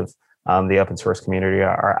outside of the open source community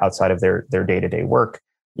or outside of their day-to-day work.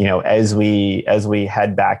 You know, as we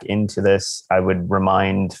head back into this, I would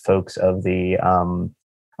remind folks of the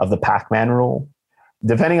Pac-Man rule,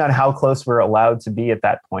 depending on how close we're allowed to be at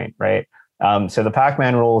that point, right? So the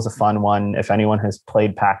Pac-Man rule is a fun one. If anyone has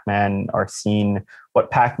played Pac-Man or seen what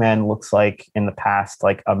Pac-Man looks like in the past,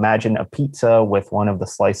 like imagine a pizza with one of the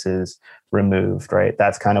slices removed, right?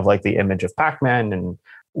 That's kind of like the image of Pac-Man. And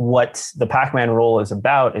what the Pac-Man rule is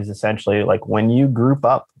about is essentially like when you group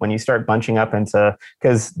up, when you start bunching up into,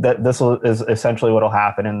 because this is essentially what will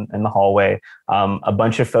happen in the hallway. A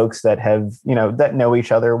bunch of folks that have, that know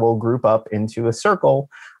each other will group up into a circle.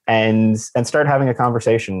 and start having a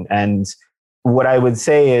conversation. And what I would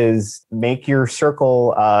say is make your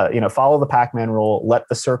circle, follow the Pac-Man rule, let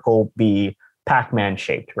the circle be Pac-Man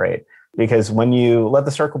shaped, right? Because when you let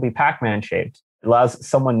the circle be Pac-Man shaped, it allows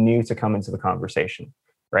someone new to come into the conversation,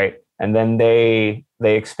 right? And then they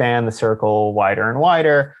expand the circle wider and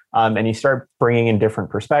wider, and you start bringing in different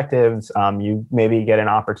perspectives. You maybe get an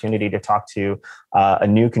opportunity to talk to a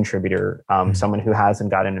new contributor, someone who hasn't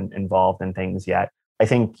gotten involved in things yet. I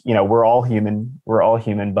think, we're all human,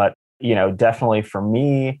 but, definitely for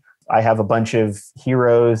me, I have a bunch of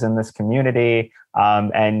heroes in this community,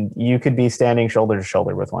 and you could be standing shoulder to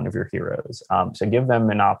shoulder with one of your heroes. So give them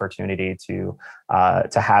an opportunity to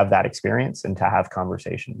have that experience and to have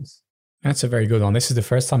conversations. That's a very good one. This is the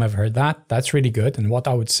first time I've heard that. That's really good. And what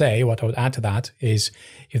I would add to that is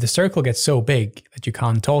if the circle gets so big that you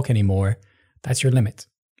can't talk anymore, that's your limit,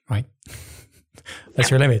 right?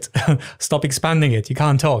 That's your limit. Stop expanding it. You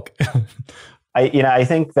can't talk. I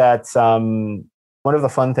think that one of the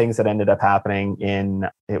fun things that ended up happening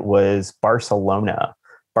it was Barcelona.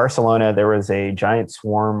 There was a giant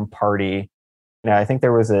swarm party. I think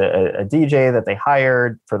there was a DJ that they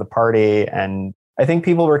hired for the party, and I think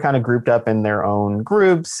people were kind of grouped up in their own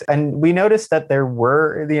groups, and we noticed that there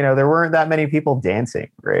weren't that many people dancing,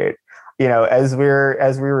 right? As we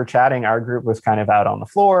were chatting, our group was kind of out on the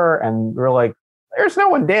floor, and we were like, there's no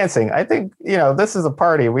one dancing. I think, this is a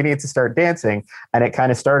party. We need to start dancing. And it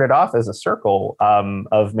kind of started off as a circle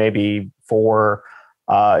of maybe four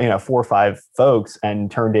or five folks,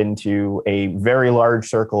 and turned into a very large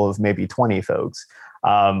circle of maybe 20 folks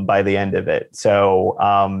by the end of it. So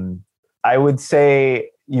I would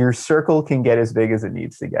say your circle can get as big as it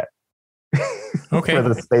needs to get. Okay. for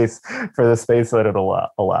the space that it'll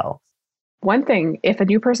allow. One thing, if a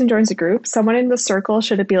new person joins a group, someone in the circle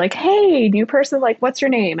should be like, hey, new person, like, what's your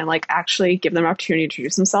name? And like actually give them an opportunity to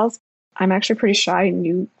introduce themselves. I'm actually pretty shy in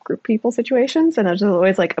new group people situations. And I was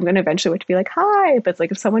always like, I'm going to eventually want to be like, hi. But it's like,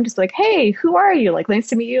 if someone just like, hey, who are you? Like, nice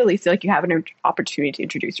to meet you. At least like you have an opportunity to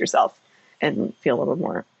introduce yourself and feel a little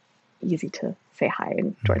more easy to say hi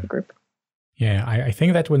and join the group. Yeah, I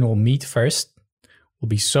think that when we'll meet first, we'll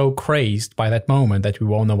be so crazed by that moment that we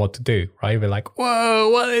won't know what to do, right? We're like, whoa,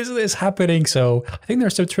 what is this happening? So I think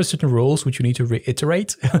there's certain rules which we need to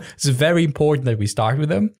reiterate. It's very important that we start with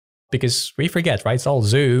them because we forget, right? It's all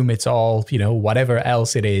Zoom, it's all, whatever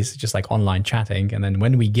else it is, just like online chatting. And then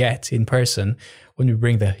when we get in person, when we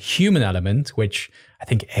bring the human element, which I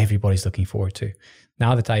think everybody's looking forward to.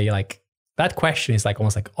 Now that that question is like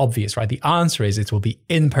almost like obvious, right? The answer is it will be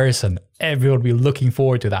in person. Everyone will be looking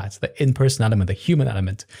forward to that. The in-person element, the human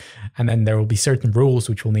element. And then there will be certain rules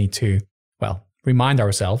which we'll need to, remind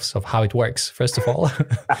ourselves of how it works, first of all.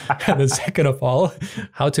 And then second of all,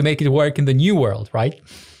 how to make it work in the new world, right?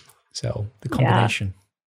 So the combination.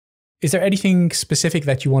 Yeah. Is there anything specific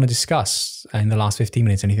that you want to discuss in the last 15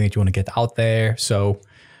 minutes? Anything that you want to get out there? So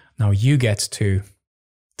now you get to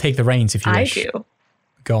take the reins if you wish. I do.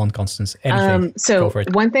 Go on, Constance. Anything. So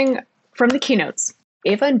one thing from the keynotes,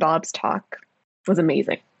 Ava and Bob's talk was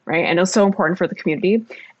amazing, right? And it was so important for the community.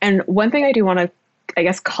 And one thing I do want to, I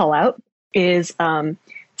guess, call out is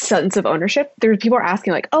sense of ownership. There's people are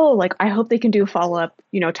asking like, oh, like, I hope they can do a follow-up,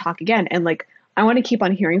 talk again. And like, I want to keep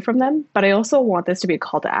on hearing from them, but I also want this to be a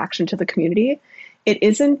call to action to the community. It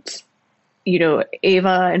isn't,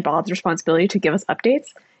 Ava and Bob's responsibility to give us updates.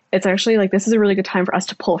 It's actually like, this is a really good time for us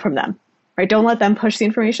to pull from them. Right? Don't let them push the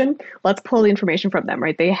information. Let's pull the information from them,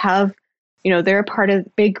 right? They have, they're a part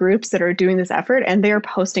of big groups that are doing this effort and they're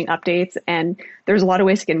posting updates and there's a lot of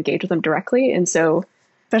ways to get engaged with them directly. And so,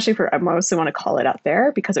 especially I mostly want to call it out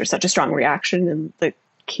there because there's such a strong reaction in the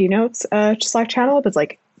keynotes Slack channel. But it's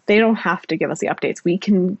like, they don't have to give us the updates. We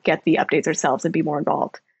can get the updates ourselves and be more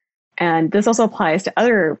involved. And this also applies to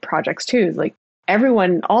other projects too. Like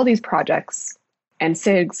everyone, all these projects and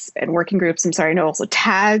SIGs and working groups, also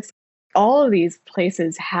tags, all of these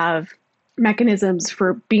places have mechanisms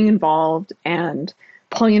for being involved and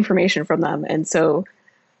pulling information from them. And so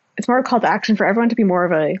it's more a call to action for everyone to be more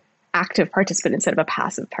of an active participant instead of a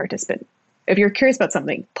passive participant. If you're curious about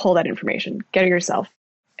something, pull that information, get it yourself.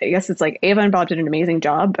 I guess it's like Ava and Bob did an amazing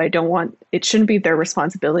job, but it shouldn't be their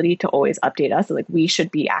responsibility to always update us. Like we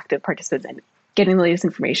should be active participants in getting the latest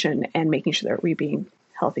information and making sure that we're being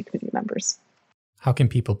healthy community members. How can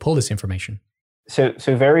people pull this information? So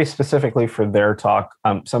very specifically for their talk,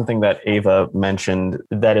 something that Ava mentioned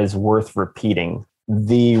that is worth repeating,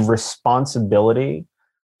 the responsibility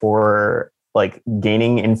for like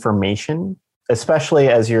gaining information especially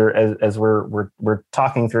as we're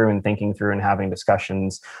talking through and thinking through and having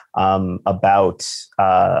discussions about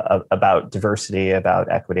diversity, about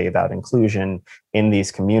equity, about inclusion in these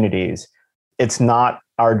communities. It's not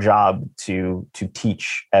our job to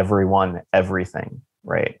teach everyone everything,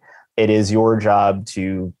 right? It is your job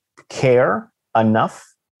to care enough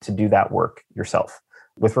to do that work yourself.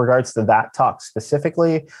 With regards to that talk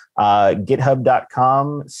specifically,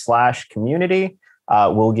 github.com/community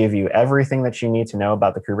will give you everything that you need to know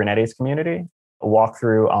about the Kubernetes community, a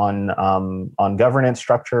walkthrough on governance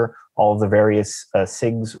structure, all of the various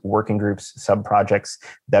SIGs, working groups, sub-projects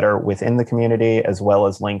that are within the community, as well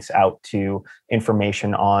as links out to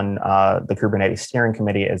information on the Kubernetes Steering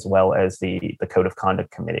Committee, as well as the Code of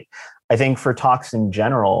Conduct Committee. I think for talks in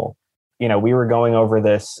general, we were going over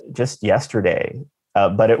this just yesterday,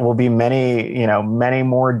 but it will be many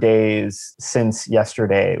more days since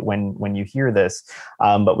yesterday when you hear this.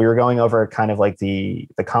 But we were going over kind of like the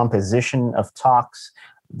composition of talks,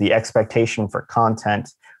 the expectation for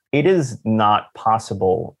content. It is not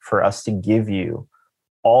possible for us to give you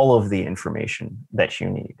all of the information that you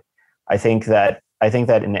need. I think that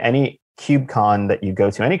in any KubeCon that you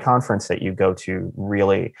go to, any conference that you go to,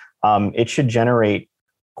 really, it should generate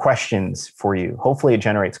questions for you. Hopefully it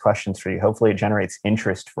generates questions for you. Hopefully it generates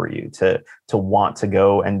interest for you to want to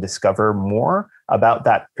go and discover more about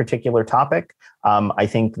that particular topic. I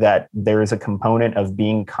think that there is a component of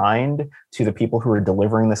being kind to the people who are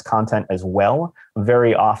delivering this content as well.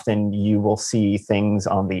 Very often you will see things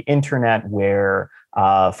on the internet where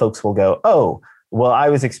folks will go, oh, well, I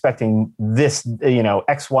was expecting this,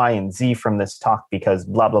 X, Y, and Z from this talk because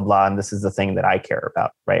blah, blah, blah, and this is the thing that I care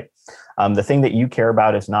about, right? The thing that you care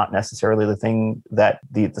about is not necessarily the thing that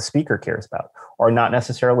the speaker cares about, or not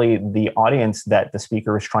necessarily the audience that the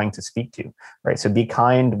speaker is trying to speak to, right? So be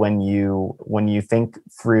kind when you think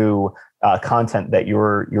through content that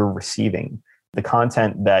you're receiving. The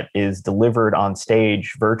content that is delivered on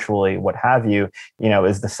stage, virtually, what have you,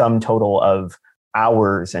 is the sum total of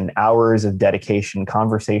hours and hours of dedication,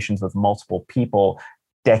 conversations with multiple people,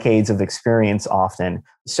 decades of experience often.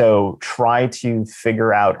 So try to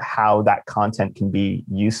figure out how that content can be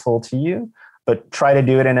useful to you, but try to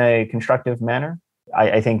do it in a constructive manner.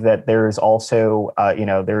 I think that there's also,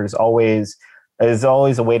 there's always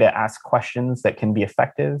a way to ask questions that can be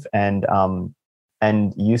effective and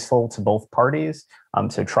useful to both parties.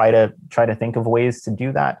 So try to think of ways to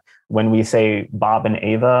do that. When we say Bob and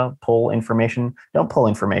Ava pull information, don't pull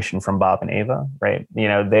information from Bob and Ava, right?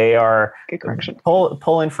 They are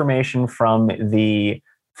pull information from the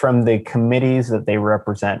committees that they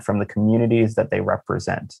represent, from the communities that they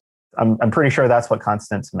represent. I'm pretty sure that's what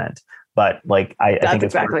Constance meant, but I think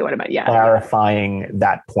it's exactly what I meant. Yeah, clarifying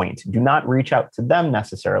that point. Do not reach out to them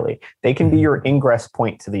necessarily. They can be your ingress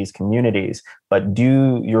point to these communities, but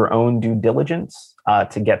do your own due diligence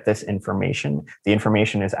to get this information. The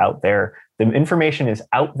information is out there. The information is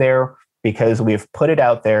out there because we've put it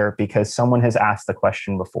out there because someone has asked the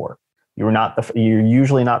question before. You're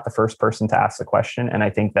usually not the first person to ask the question. And I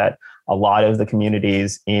think that a lot of the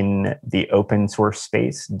communities in the open source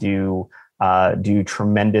space do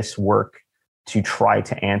tremendous work to try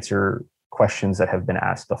to answer questions that have been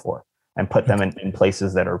asked before and put them in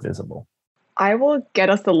places that are visible. I will get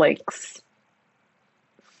us the links.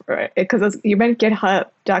 Right, because you meant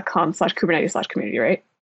github.com/Kubernetes/community, right?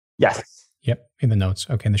 Yes. Yep, in the notes.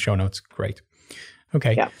 Okay, in the show notes. Great.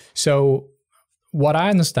 Okay, yeah. So what I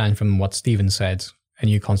understand from what Stephen said, and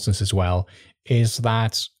you, Constance, as well, is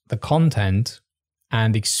that the content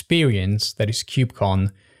and experience that is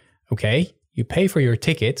KubeCon, okay, you pay for your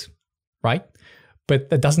ticket, right? But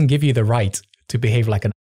that doesn't give you the right to behave like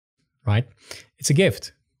an, right? It's a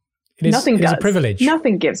gift. It is a privilege.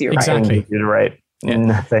 Nothing gives you a right. Exactly. You're right. Yeah.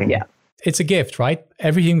 Nothing. Yeah. It's a gift, right?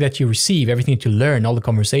 Everything that you receive, everything that you learn, all the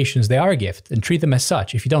conversations, they are a gift, and treat them as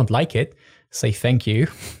such. If you don't like it, say thank you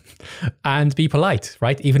and be polite,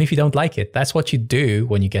 right? Even if you don't like it, that's what you do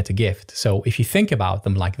when you get a gift. So if you think about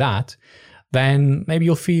them like that, then maybe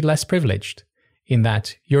you'll feel less privileged in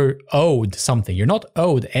that you're owed something. You're not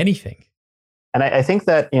owed anything. And I think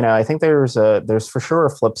that, I think there's for sure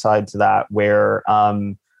a flip side to that where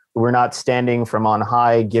we're not standing from on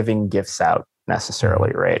high giving gifts out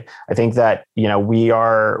necessarily, right? I think that,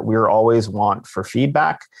 we're always want for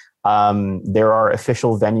feedback. There are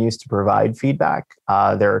official venues to provide feedback.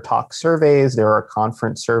 There are talk surveys, there are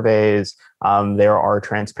conference surveys, there are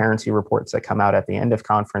transparency reports that come out at the end of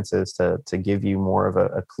conferences to give you more of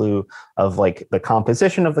a clue of the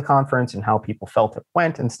composition of the conference and how people felt it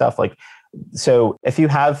went and stuff. So if you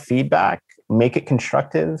have feedback, make it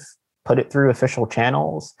constructive, put it through official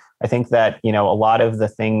channels. I think that, a lot of the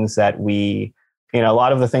things that we a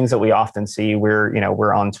lot of the things that we often see,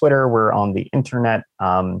 we're on Twitter, we're on the internet.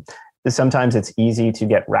 Sometimes it's easy to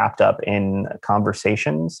get wrapped up in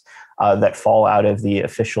conversations that fall out of the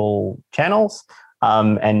official channels.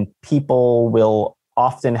 And people will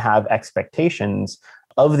often have expectations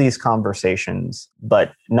of these conversations,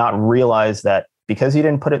 but not realize that because you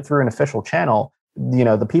didn't put it through an official channel,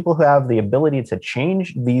 the people who have the ability to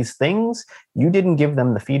change these things, you didn't give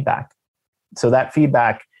them the feedback. So that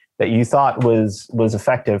feedback that you thought was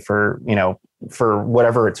effective for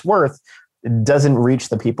whatever it's worth doesn't reach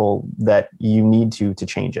the people that you need to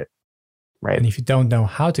change it. Right. And if you don't know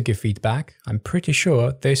how to give feedback, I'm pretty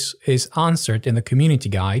sure this is answered in the community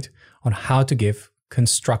guide on how to give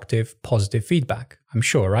constructive, positive feedback. I'm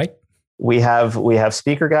sure, right? We have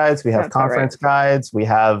speaker guides, we have conference guides, we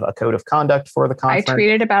have a code of conduct for the conference. I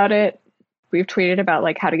tweeted about it. We've tweeted about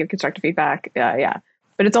like how to give constructive feedback. Yeah.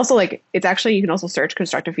 But it's also like, it's actually, you can also search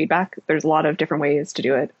constructive feedback. There's a lot of different ways to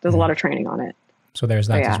do it. There's a lot of training on it. So there's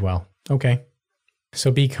that as well. Okay.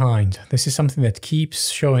 So be kind. This is something that keeps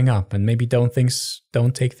showing up, and maybe don't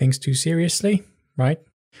take things too seriously, right?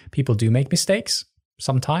 People do make mistakes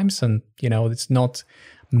sometimes, and it's not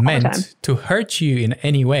meant to hurt you in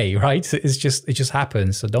any way, right? It just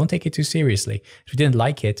happens. So don't take it too seriously. If you didn't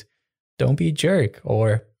like it, don't be a jerk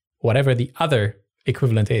or whatever the other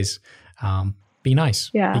equivalent is. Be nice.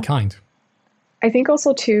 Yeah. Be kind. I think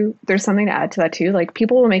also too, there's something to add to that too. Like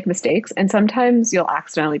people will make mistakes, and sometimes you'll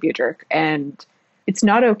accidentally be a jerk, and it's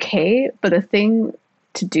not okay, but the thing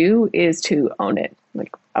to do is to own it.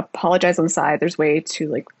 Like apologize on the side. There's a way to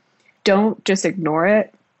like, don't just ignore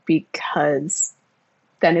it, because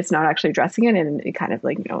then it's not actually addressing it, and it kind of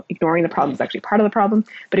like, ignoring the problem is actually part of the problem.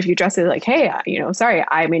 But if you address it like, hey, sorry,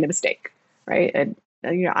 I made a mistake, right? And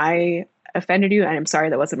I offended you, and I'm sorry,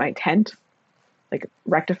 that wasn't my intent. Like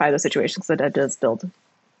rectify those situations, so that does build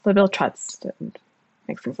trust and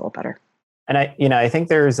makes things a little better. And I think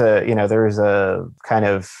there's a kind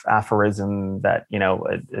of aphorism that,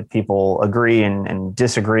 people agree and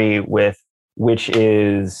disagree with, which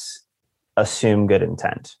is assume good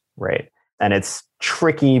intent, right? And it's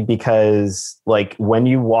tricky because like when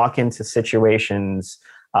you walk into situations,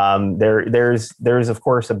 there's of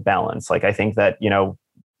course a balance. Like I think that,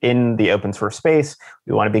 in the open source space,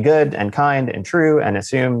 we want to be good and kind and true and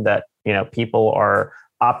assume that, people are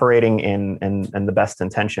operating in the best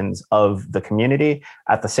intentions of the community.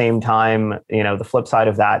 At the same time, the flip side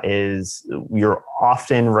of that is you're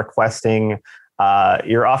often requesting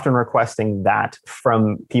that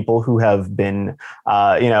from people who have been,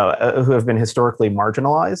 historically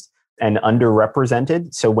marginalized and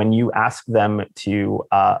underrepresented. So when you ask them to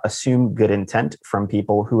assume good intent from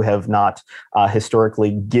people who have not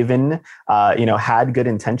historically given, had good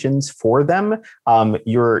intentions for them,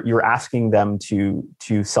 you're asking them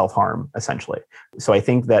to self-harm essentially. So I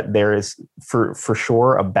think that there is for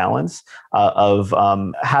sure a balance of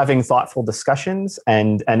having thoughtful discussions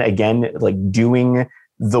and again, like doing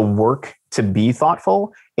the work to be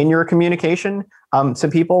thoughtful in your communication to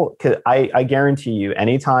people. I guarantee you,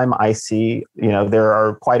 anytime I see, there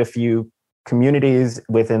are quite a few communities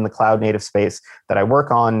within the cloud native space that I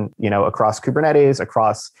work on, across Kubernetes,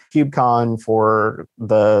 across KubeCon for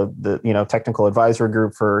the technical advisory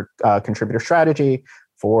group for contributor strategy,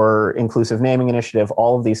 for inclusive naming initiative,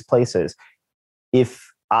 all of these places.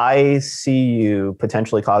 If I see you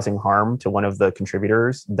potentially causing harm to one of the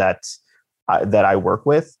contributors that I work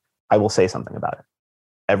with, I will say something about it.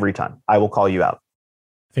 Every time. I will call you out.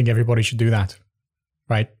 I think everybody should do that,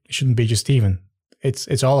 right? It shouldn't be just Stephen.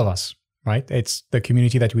 It's all of us, right? It's the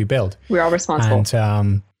community that we build. We're all responsible.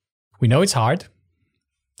 And we know it's hard,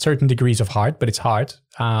 certain degrees of hard, but it's hard.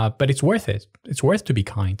 But it's worth it. It's worth to be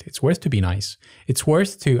kind. It's worth to be nice. It's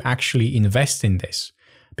worth to actually invest in this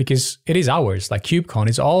because it is ours. Like KubeCon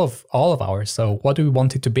is all of ours. So what do we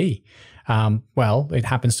want it to be? Well, it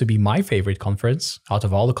happens to be my favorite conference out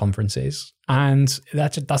of all the conferences. And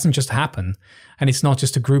that doesn't just happen. And it's not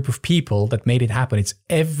just a group of people that made it happen. It's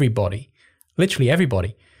everybody, literally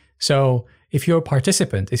everybody. So if you're a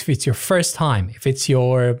participant, if it's your first time, if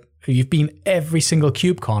you've been every single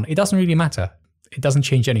KubeCon, it doesn't really matter. It doesn't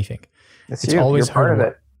change anything. It's always you're part of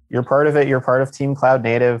it. You're part of it. You're part of Team Cloud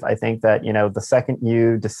Native. I think that, the second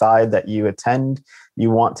you decide that you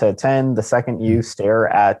want to attend, the second you stare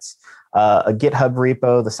at a GitHub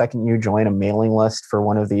repo, the second you join a mailing list for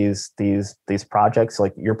one of these projects,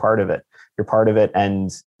 like you're part of it. You're part of it.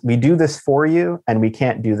 And we do this for you, and we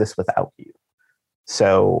can't do this without you.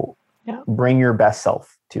 So bring your best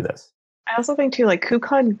self to this. I also think too, like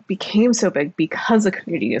KubeCon became so big because the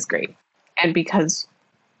community is great. And because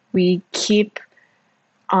we keep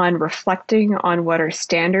on reflecting on what our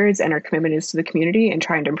standards and our commitment is to the community and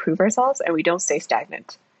trying to improve ourselves, and we don't stay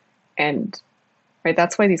stagnant. And right,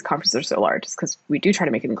 that's why these conferences are so large, is because we do try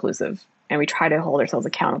to make it inclusive and we try to hold ourselves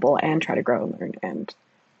accountable and try to grow and learn. And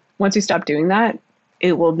once we stop doing that,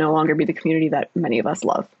 it will no longer be the community that many of us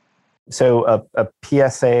love. So a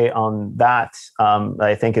PSA on that,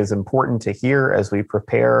 I think is important to hear as we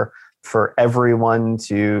prepare for everyone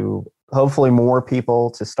to, hopefully more people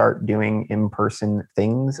to start doing in-person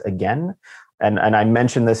things again. And I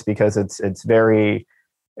mention this because it's very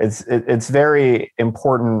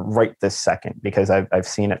important right this second, because I've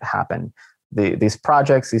seen it happen. These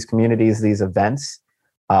projects, these communities, these events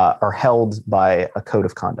are held by a code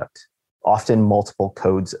of conduct, often multiple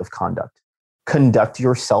codes of conduct. Conduct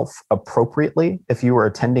yourself appropriately if you are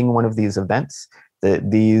attending one of these events.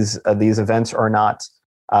 These events are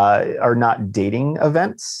not dating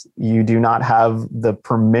events. You do not have the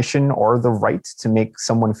permission or the right to make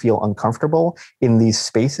someone feel uncomfortable in these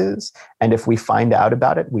spaces. And if we find out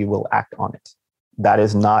about it, we will act on it. That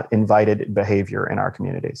is not invited behavior in our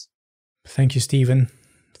communities. Thank you, Stephen.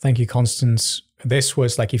 Thank you, Constance. This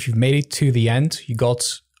was like, if you've made it to the end, you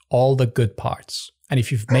got all the good parts. And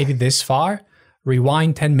if you've made it this far,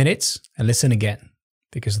 rewind 10 minutes and listen again,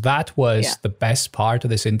 because that was the best part of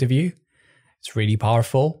this interview. It's really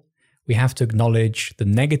powerful. We have to acknowledge the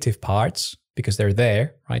negative parts because they're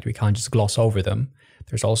there, right? We can't just gloss over them.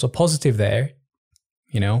 There's also positive there.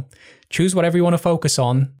 Choose whatever you want to focus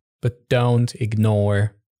on, but don't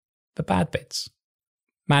ignore the bad bits.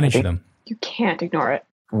 Manage them. You can't ignore it.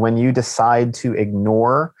 When you decide to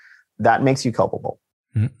ignore, that makes you culpable.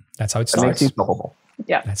 That's how it starts. That makes you culpable.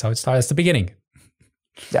 Yeah. That's how it starts. That's the beginning.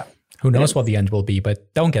 Yeah. Who knows what the end will be,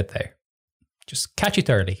 but don't get there. Just catch it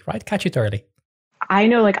early, right? Catch it early. I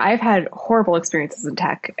know, I've had horrible experiences in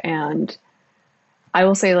tech, and I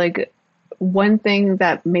will say, one thing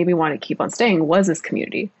that made me want to keep on staying was this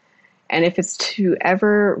community. And if it's to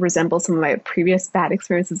ever resemble some of my previous bad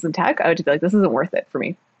experiences in tech, I would just be like, this isn't worth it for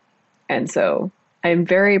me. And so I'm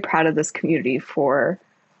very proud of this community for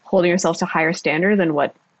holding yourself to higher standard than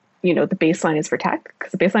what, the baseline is for tech.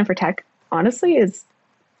 Because the baseline for tech, honestly, is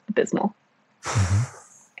abysmal.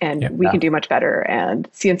 And we can do much better.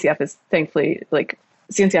 And CNCF is thankfully,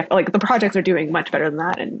 CNCF, the projects are doing much better than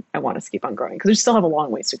that. And I want us to keep on growing because we still have a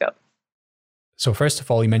long ways to go. So first of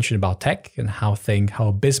all, you mentioned about tech and how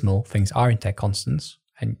abysmal things are in tech, Constance.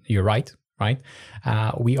 And you're right?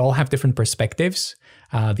 We all have different perspectives.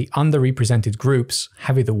 The underrepresented groups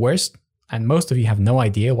have it the worst. And most of you have no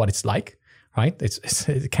idea what it's like, right?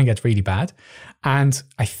 It can get really bad. And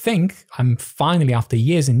I think I'm finally, after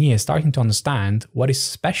years and years, starting to understand what is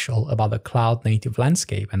special about the cloud native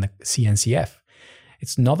landscape and the CNCF.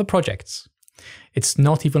 It's not the projects. It's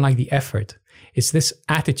not even like the effort. It's this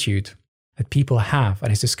attitude that people have.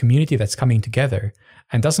 And it's this community that's coming together.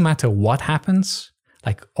 And it doesn't matter what happens,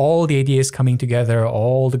 all the ideas coming together,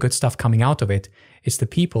 all the good stuff coming out of it. It's the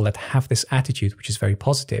people that have this attitude, which is very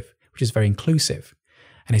positive, which is very inclusive.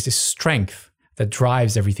 And it's this strength that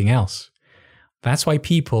drives everything else. That's why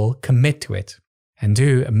people commit to it and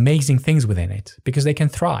do amazing things within it, because they can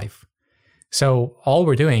thrive. So all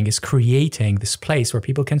we're doing is creating this place where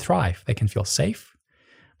people can thrive. They can feel safe.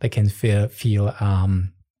 They can feel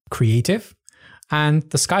creative. And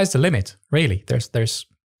the sky's the limit, really. There's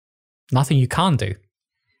nothing you can't do.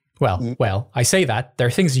 Well, I say that. There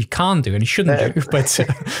are things you can't do and you shouldn't do, but you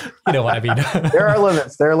know what I mean. There are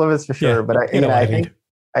limits. There are limits for sure. Yeah, but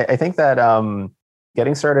I think that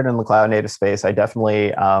getting started in the cloud native space, I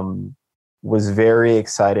definitely was very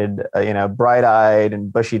excited, bright-eyed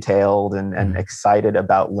and bushy-tailed and excited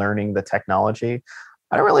about learning the technology.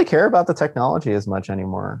 I don't really care about the technology as much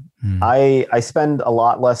anymore. I spend a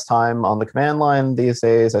lot less time on the command line these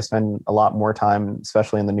days. I spend a lot more time,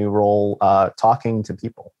 especially in the new role, talking to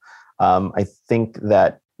people. I think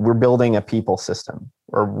that we're building a people system,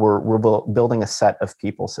 or we're building a set of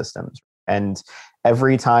people systems. And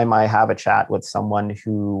every time I have a chat with someone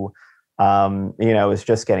who, is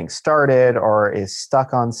just getting started or is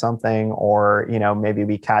stuck on something, or, maybe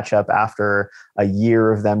we catch up after a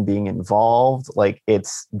year of them being involved,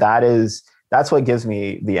 that's what gives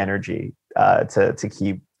me the energy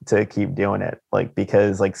to keep doing it.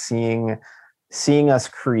 Because seeing us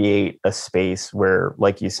create a space where,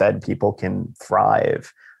 like you said, people can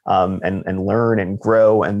thrive and learn and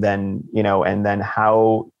grow, and then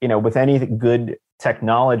how, with any good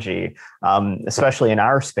technology, especially in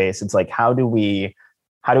our space, it's how do we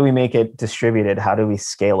make it distributed? How do we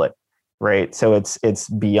scale it? Right. So it's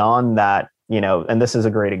beyond that, and this is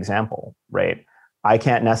a great example, right? I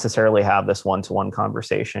can't necessarily have this one-to-one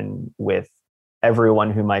conversation with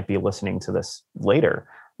everyone who might be listening to this later.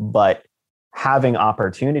 but having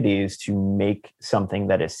opportunities to make something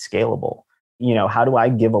that is scalable. How do I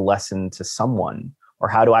give a lesson to someone, or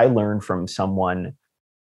how do I learn from someone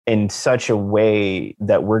in such a way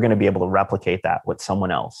that we're going to be able to replicate that with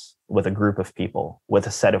someone else, with a group of people, with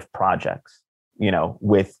a set of projects,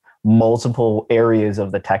 with multiple areas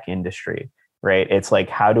of the tech industry, right? It's like,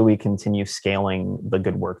 how do we continue scaling the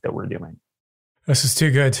good work that we're doing? This is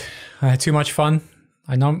too good. I had too much fun.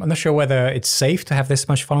 I'm not sure whether it's safe to have this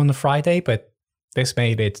much fun on a Friday, but this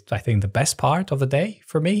made it, I think, the best part of the day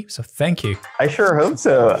for me. So thank you. I sure hope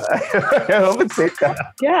so. I hope it's safe.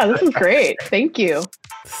 Yeah, this is great. Thank you.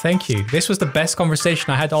 Thank you. This was the best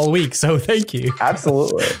conversation I had all week. So thank you.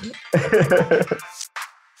 Absolutely.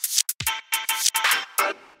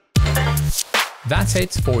 That's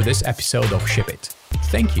it for this episode of Ship It.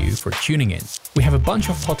 Thank you for tuning in. We have a bunch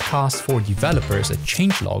of podcasts for developers at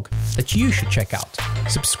Changelog that you should check out.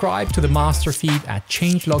 Subscribe to the master feed at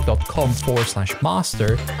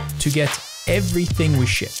changelog.com/master to get everything we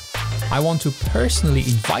ship. I want to personally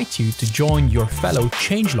invite you to join your fellow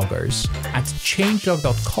changeloggers at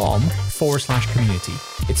changelog.com/community.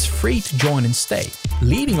 It's free to join and stay.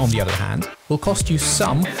 Leaving, on the other hand, will cost you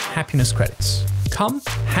some happiness credits. Come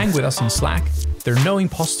hang with us in Slack. There are no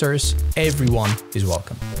imposters. Everyone is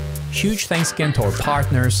welcome. Huge thanks again to our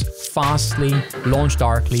partners, Fastly,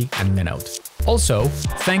 LaunchDarkly, and Linode. Also,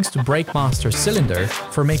 thanks to Breakmaster Cylinder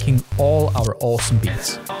for making all our awesome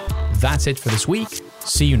beats. That's it for this week.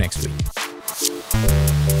 See you next week.